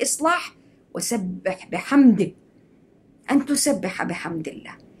الخير والإصلاح وسبح بحمده، أن تسبح بحمد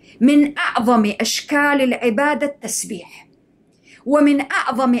الله. من أعظم أشكال العبادة التسبيح، ومن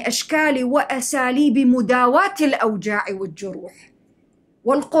أعظم أشكال وأساليب مداواة الأوجاع والجروح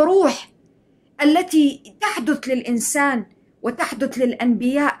والقروح التي تحدث للإنسان وتحدث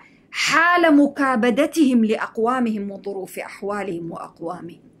للأنبياء حال مكابدتهم لأقوامهم وظروف أحوالهم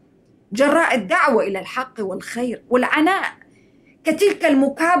وأقوامهم، جراء الدعوة إلى الحق والخير والعناء، كتلك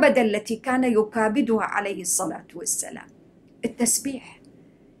المكابدة التي كان يكابدها عليه الصلاة والسلام. التسبيح،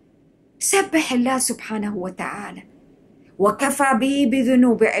 سبح الله سبحانه وتعالى، وكفى به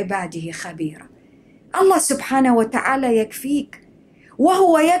بذنوب عباده خبيرا. الله سبحانه وتعالى يكفيك،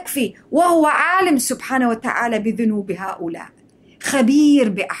 وهو يكفي، وهو عالم سبحانه وتعالى بذنوب هؤلاء، خبير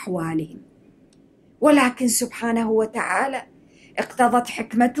بأحوالهم. ولكن سبحانه وتعالى اقتضت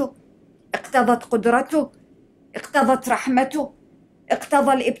حكمته، اقتضت قدرته، اقتضت رحمته،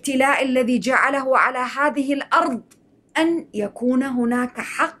 اقتضى الابتلاء الذي جعله على هذه الأرض أن يكون هناك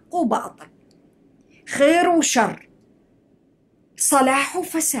حق وباطل، خير وشر، صلاح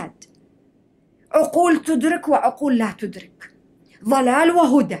وفساد، عقول تدرك وعقول لا تدرك، ضلال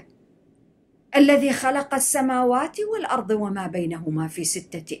وهدى. الذي خلق السماوات والأرض وما بينهما في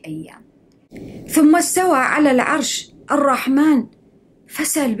 6 أيام ثم استوى على العرش الرحمن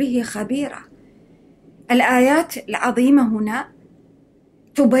فاسأل به خبيرا. الآيات العظيمة هنا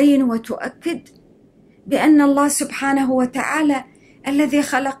تبين وتؤكد بأن الله سبحانه وتعالى الذي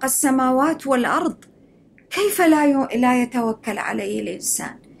خلق السماوات والأرض كيف لا يتوكل عليه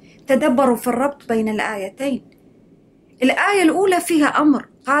الإنسان. تدبروا في الربط بين الآيتين. الآية الأولى فيها أمر،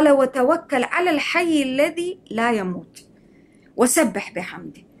 قال وتوكل على الحي الذي لا يموت وسبح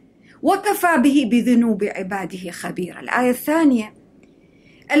بحمده وكفى به بذنوب عباده خبيرا. الآية الثانية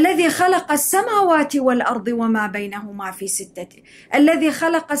الذي خلق السماوات والأرض وما بينهما في 6 الذي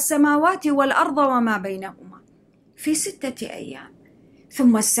خلق السماوات والأرض وما بينهما في 6 أيام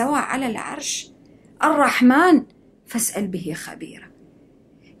ثم استوى على العرش الرحمن فاسأل به خبيرا.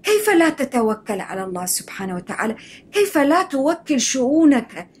 كيف لا تتوكل على الله سبحانه وتعالى؟ كيف لا توكل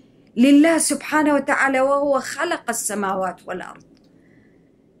شؤونك لله سبحانه وتعالى وهو خلق السماوات والأرض،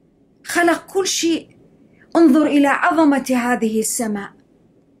 خلق كل شيء. انظر إلى عظمة هذه السماء،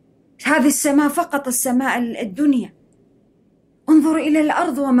 هذه السماء فقط السماء الدنيا، انظر إلى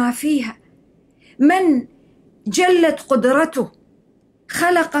الأرض وما فيها. من جلت قدرته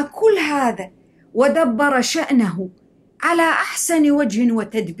خلق كل هذا ودبر شأنه على أحسن وجه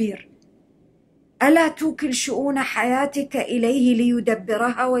وتدبير. ألا توكل شؤون حياتك إليه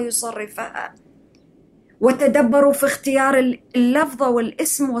ليدبرها ويصرفها؟ وتدبروا في اختيار اللفظ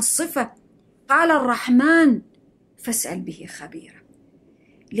والاسم والصفة. قال الرحمن فاسأل به خبيرا.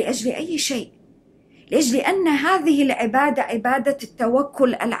 لأجل أي شيء؟ لأجل أن هذه العبادة عبادة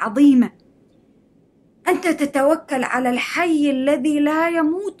التوكل العظيمة. أنت تتوكل على الحي الذي لا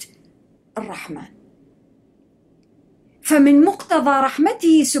يموت الرحمن. فمن مقتضى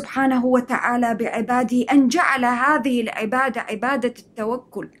رحمته سبحانه وتعالى بعباده أن جعل هذه العبادة عبادة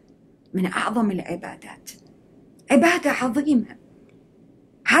التوكل من أعظم العبادات، عبادة عظيمة.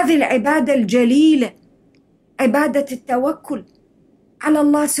 هذه العبادة الجليلة عبادة التوكل على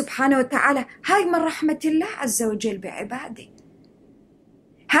الله سبحانه وتعالى، هاي من رحمة الله عز وجل بعباده.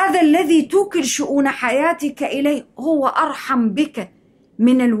 هذا الذي توكل شؤون حياتك إليه هو أرحم بك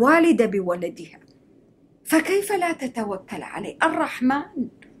من الوالدة بولدها، فكيف لا تتوكل عليه؟ الرحمن،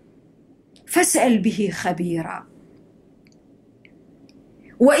 فاسأل به خبيرا.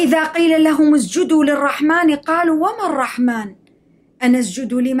 وإذا قيل لهم اسجدوا للرحمن قالوا وما الرحمن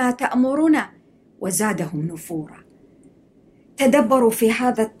أنسجد لما تأمرنا وزادهم نفورا. تدبروا في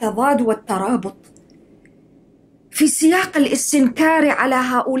هذا التضاد والترابط في سياق الاستنكار على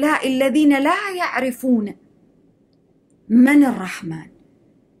هؤلاء الذين لا يعرفون من الرحمن.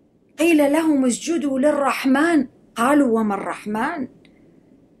 قيل لهم اسجدوا للرحمن قالوا وما الرحمن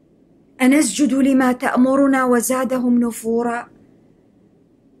أنسجد لما تأمرنا وزادهم نفورا.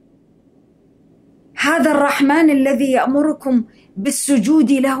 هذا الرحمن الذي يأمركم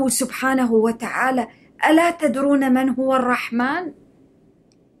بالسجود له سبحانه وتعالى، ألا تدرون من هو الرحمن؟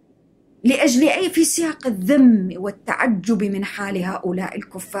 لأجل أي؟ في سياق الذم والتعجب من حال هؤلاء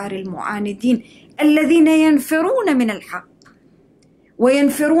الكفار المعاندين الذين ينفرون من الحق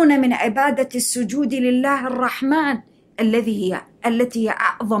وينفرون من عبادة السجود لله الرحمن التي هي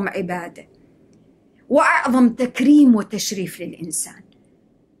أعظم عبادة وأعظم تكريم وتشريف للإنسان،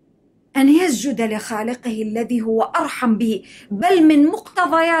 أن يسجد لخالقه الذي هو أرحم به. بل من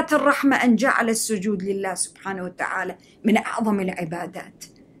مقتضيات الرحمة أن جعل السجود لله سبحانه وتعالى من أعظم العبادات،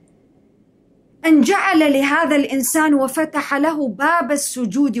 أن جعل لهذا الإنسان وفتح له باب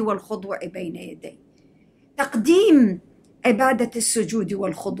السجود والخضوع بين يديه. تقديم عبادة السجود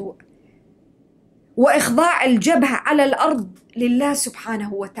والخضوع وإخضاع الجبهة على الأرض لله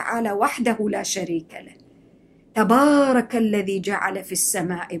سبحانه وتعالى وحده لا شريك له. تبارك الذي جعل في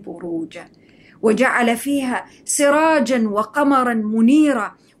السماء بروجا وجعل فيها سراجا وقمرا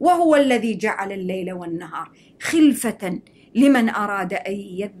منيرا وهو الذي جعل الليل والنهار خلفة لمن أراد أن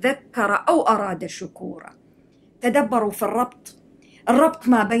يذكر أو أراد شكورا. تدبروا في الربط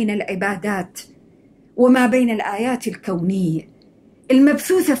ما بين العبادات وما بين الآيات الكونية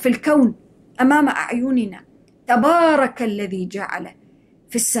المبثوثة في الكون أمام أعيننا. تبارك الذي جعل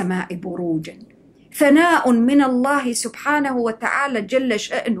في السماء بروجا، ثناء من الله سبحانه وتعالى جل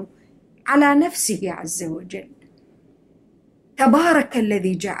شأنه على نفسه عز وجل. تبارك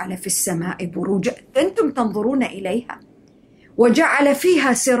الذي جعل في السماء بروجا، أنتم تنظرون إليها، وجعل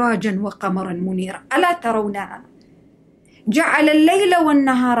فيها سراجا وقمرا منيرا ألا ترونها؟ جعل الليل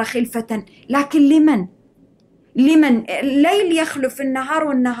والنهار خلفة، لكن لمن؟ الليل يخلف النهار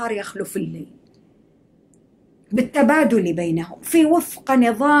والنهار يخلف الليل بالتبادل بينهم في وفق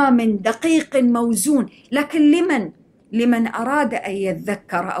نظام دقيق موزون، لكن لمن أراد أن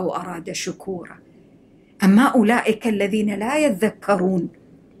يذكر أو أراد شكورا. أما أولئك الذين لا يذكرون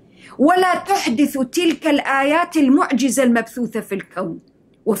ولا تحدث تلك الآيات المعجزة المبثوثة في الكون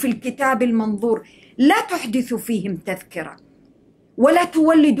وفي الكتاب المنظور، لا تحدث فيهم تذكرة ولا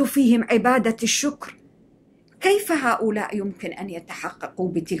تولد فيهم عبادة الشكر، كيف هؤلاء يمكن أن يتحققوا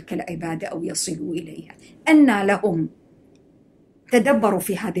بتلك العبادة أو يصلوا إليها؟ أنى لهم؟ تدبروا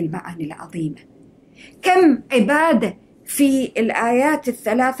في هذه المعاني العظيمة. كم عبادة في الآيات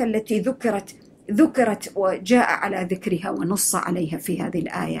الثلاثة التي ذكرت وجاء على ذكرها ونص عليها في هذه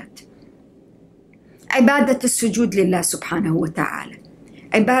الآيات. عبادة السجود لله سبحانه وتعالى،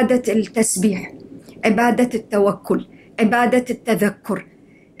 عبادة التسبيح، عبادة التوكل، عبادة التذكر،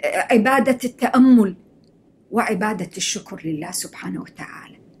 عبادة التأمل، وعبادة الشكر لله سبحانه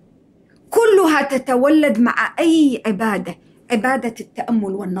وتعالى. كلها تتولد مع أي عبادة؟ عبادة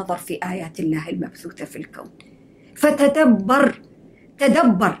التأمل والنظر في آيات الله المبثوثة في الكون.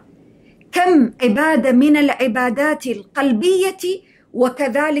 تدبر كم عبادة من العبادات القلبية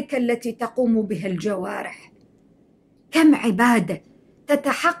وكذلك التي تقوم بها الجوارح، كم عبادة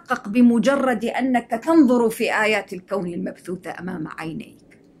تتحقق بمجرد أنك تنظر في آيات الكون المبثوثة أمام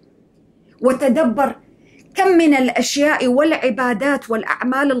عينيك. وتدبر كم من الأشياء والعبادات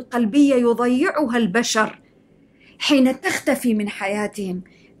والأعمال القلبية يضيعها البشر حين تختفي من حياتهم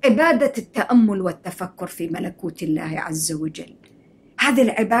عبادة التأمل والتفكر في ملكوت الله عز وجل. هذه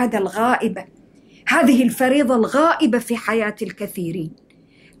العبادة الغائبة، هذه الفريضة الغائبة في حياة الكثيرين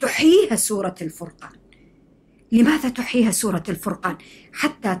تحييها سورة الفرقان. لماذا تحييها سورة الفرقان؟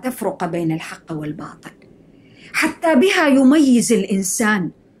 حتى تفرق بين الحق والباطل، حتى بها يميز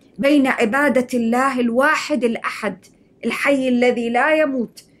الإنسان بين عبادة الله الواحد الأحد الحي الذي لا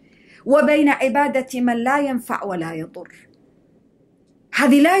يموت وبين عبادة من لا ينفع ولا يضر.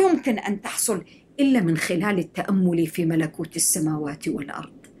 هذه لا يمكن أن تحصل إلا من خلال التأمل في ملكوت السماوات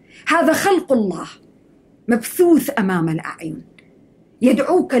والأرض. هذا خلق الله مبثوث أمام الأعين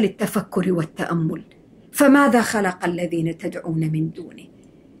يدعوك للتفكر والتأمل. فماذا خلق الذين تدعون من دونه؟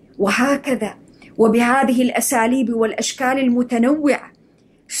 وهكذا وبهذه الأساليب والأشكال المتنوعة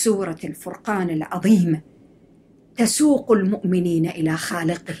سورة الفرقان العظيمة تسوق المؤمنين إلى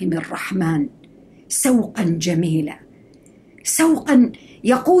خالقهم الرحمن سوقا جميلا، سوقا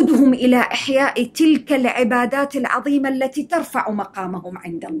يقودهم إلى إحياء تلك العبادات العظيمة التي ترفع مقامهم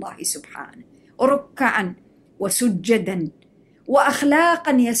عند الله سبحانه، ركعا وسجدا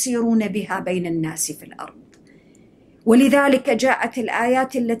وأخلاقا يسيرون بها بين الناس في الأرض. ولذلك جاءت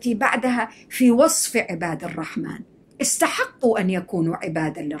الآيات التي بعدها في وصف عباد الرحمن، استحقوا أن يكونوا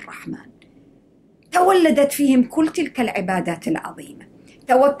عبادا للرحمن، تولدت فيهم كل تلك العبادات العظيمة.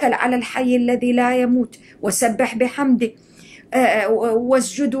 توكل على الحي الذي لا يموت وسبح بحمده،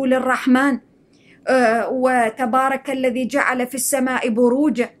 واسجدوا للرحمن، وتبارك الذي جعل في السماء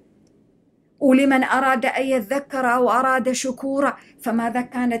بروجا، ولمن أراد أن يذكر أو أراد شكورا. فماذا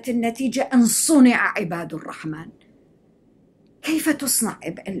كانت النتيجة؟ أن صنع عباد الرحمن. كيف تصنع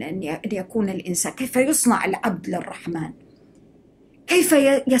أن يكون الإنسان، كيف يصنع العبد للرحمن؟ كيف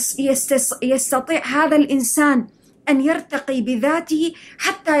يستطيع هذا الإنسان أن يرتقي بذاته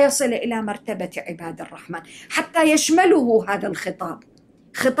حتى يصل إلى مرتبة عباد الرحمن، حتى يشمله هذا الخطاب،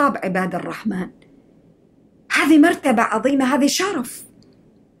 خطاب عباد الرحمن؟ هذه مرتبة عظيمة، هذه شرف.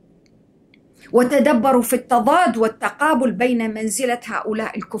 وتدبروا في التضاد والتقابل بين منزلة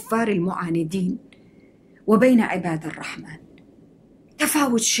هؤلاء الكفار المعاندين وبين عباد الرحمن،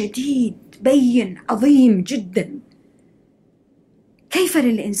 تفاوت شديد بين عظيم جدا. كيف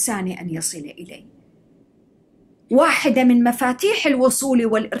للإنسان أن يصل إليه؟ واحدة من مفاتيح الوصول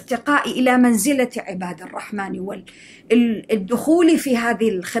والارتقاء إلى منزلة عباد الرحمن والدخول في هذه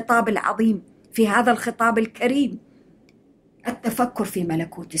الخطاب العظيم، في هذا الخطاب الكريم، التفكر في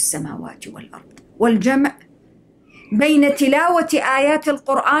ملكوت السماوات والأرض، والجمع بين تلاوة آيات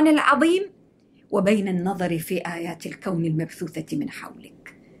القرآن العظيم وبين النظر في آيات الكون المبثوثة من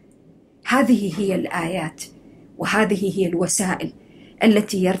حولك. هذه هي الآيات وهذه هي الوسائل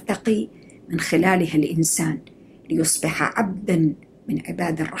التي يرتقي من خلالها الإنسان ليصبح عبدا من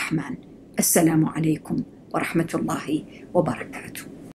عباد الرحمن. السلام عليكم ورحمة الله وبركاته.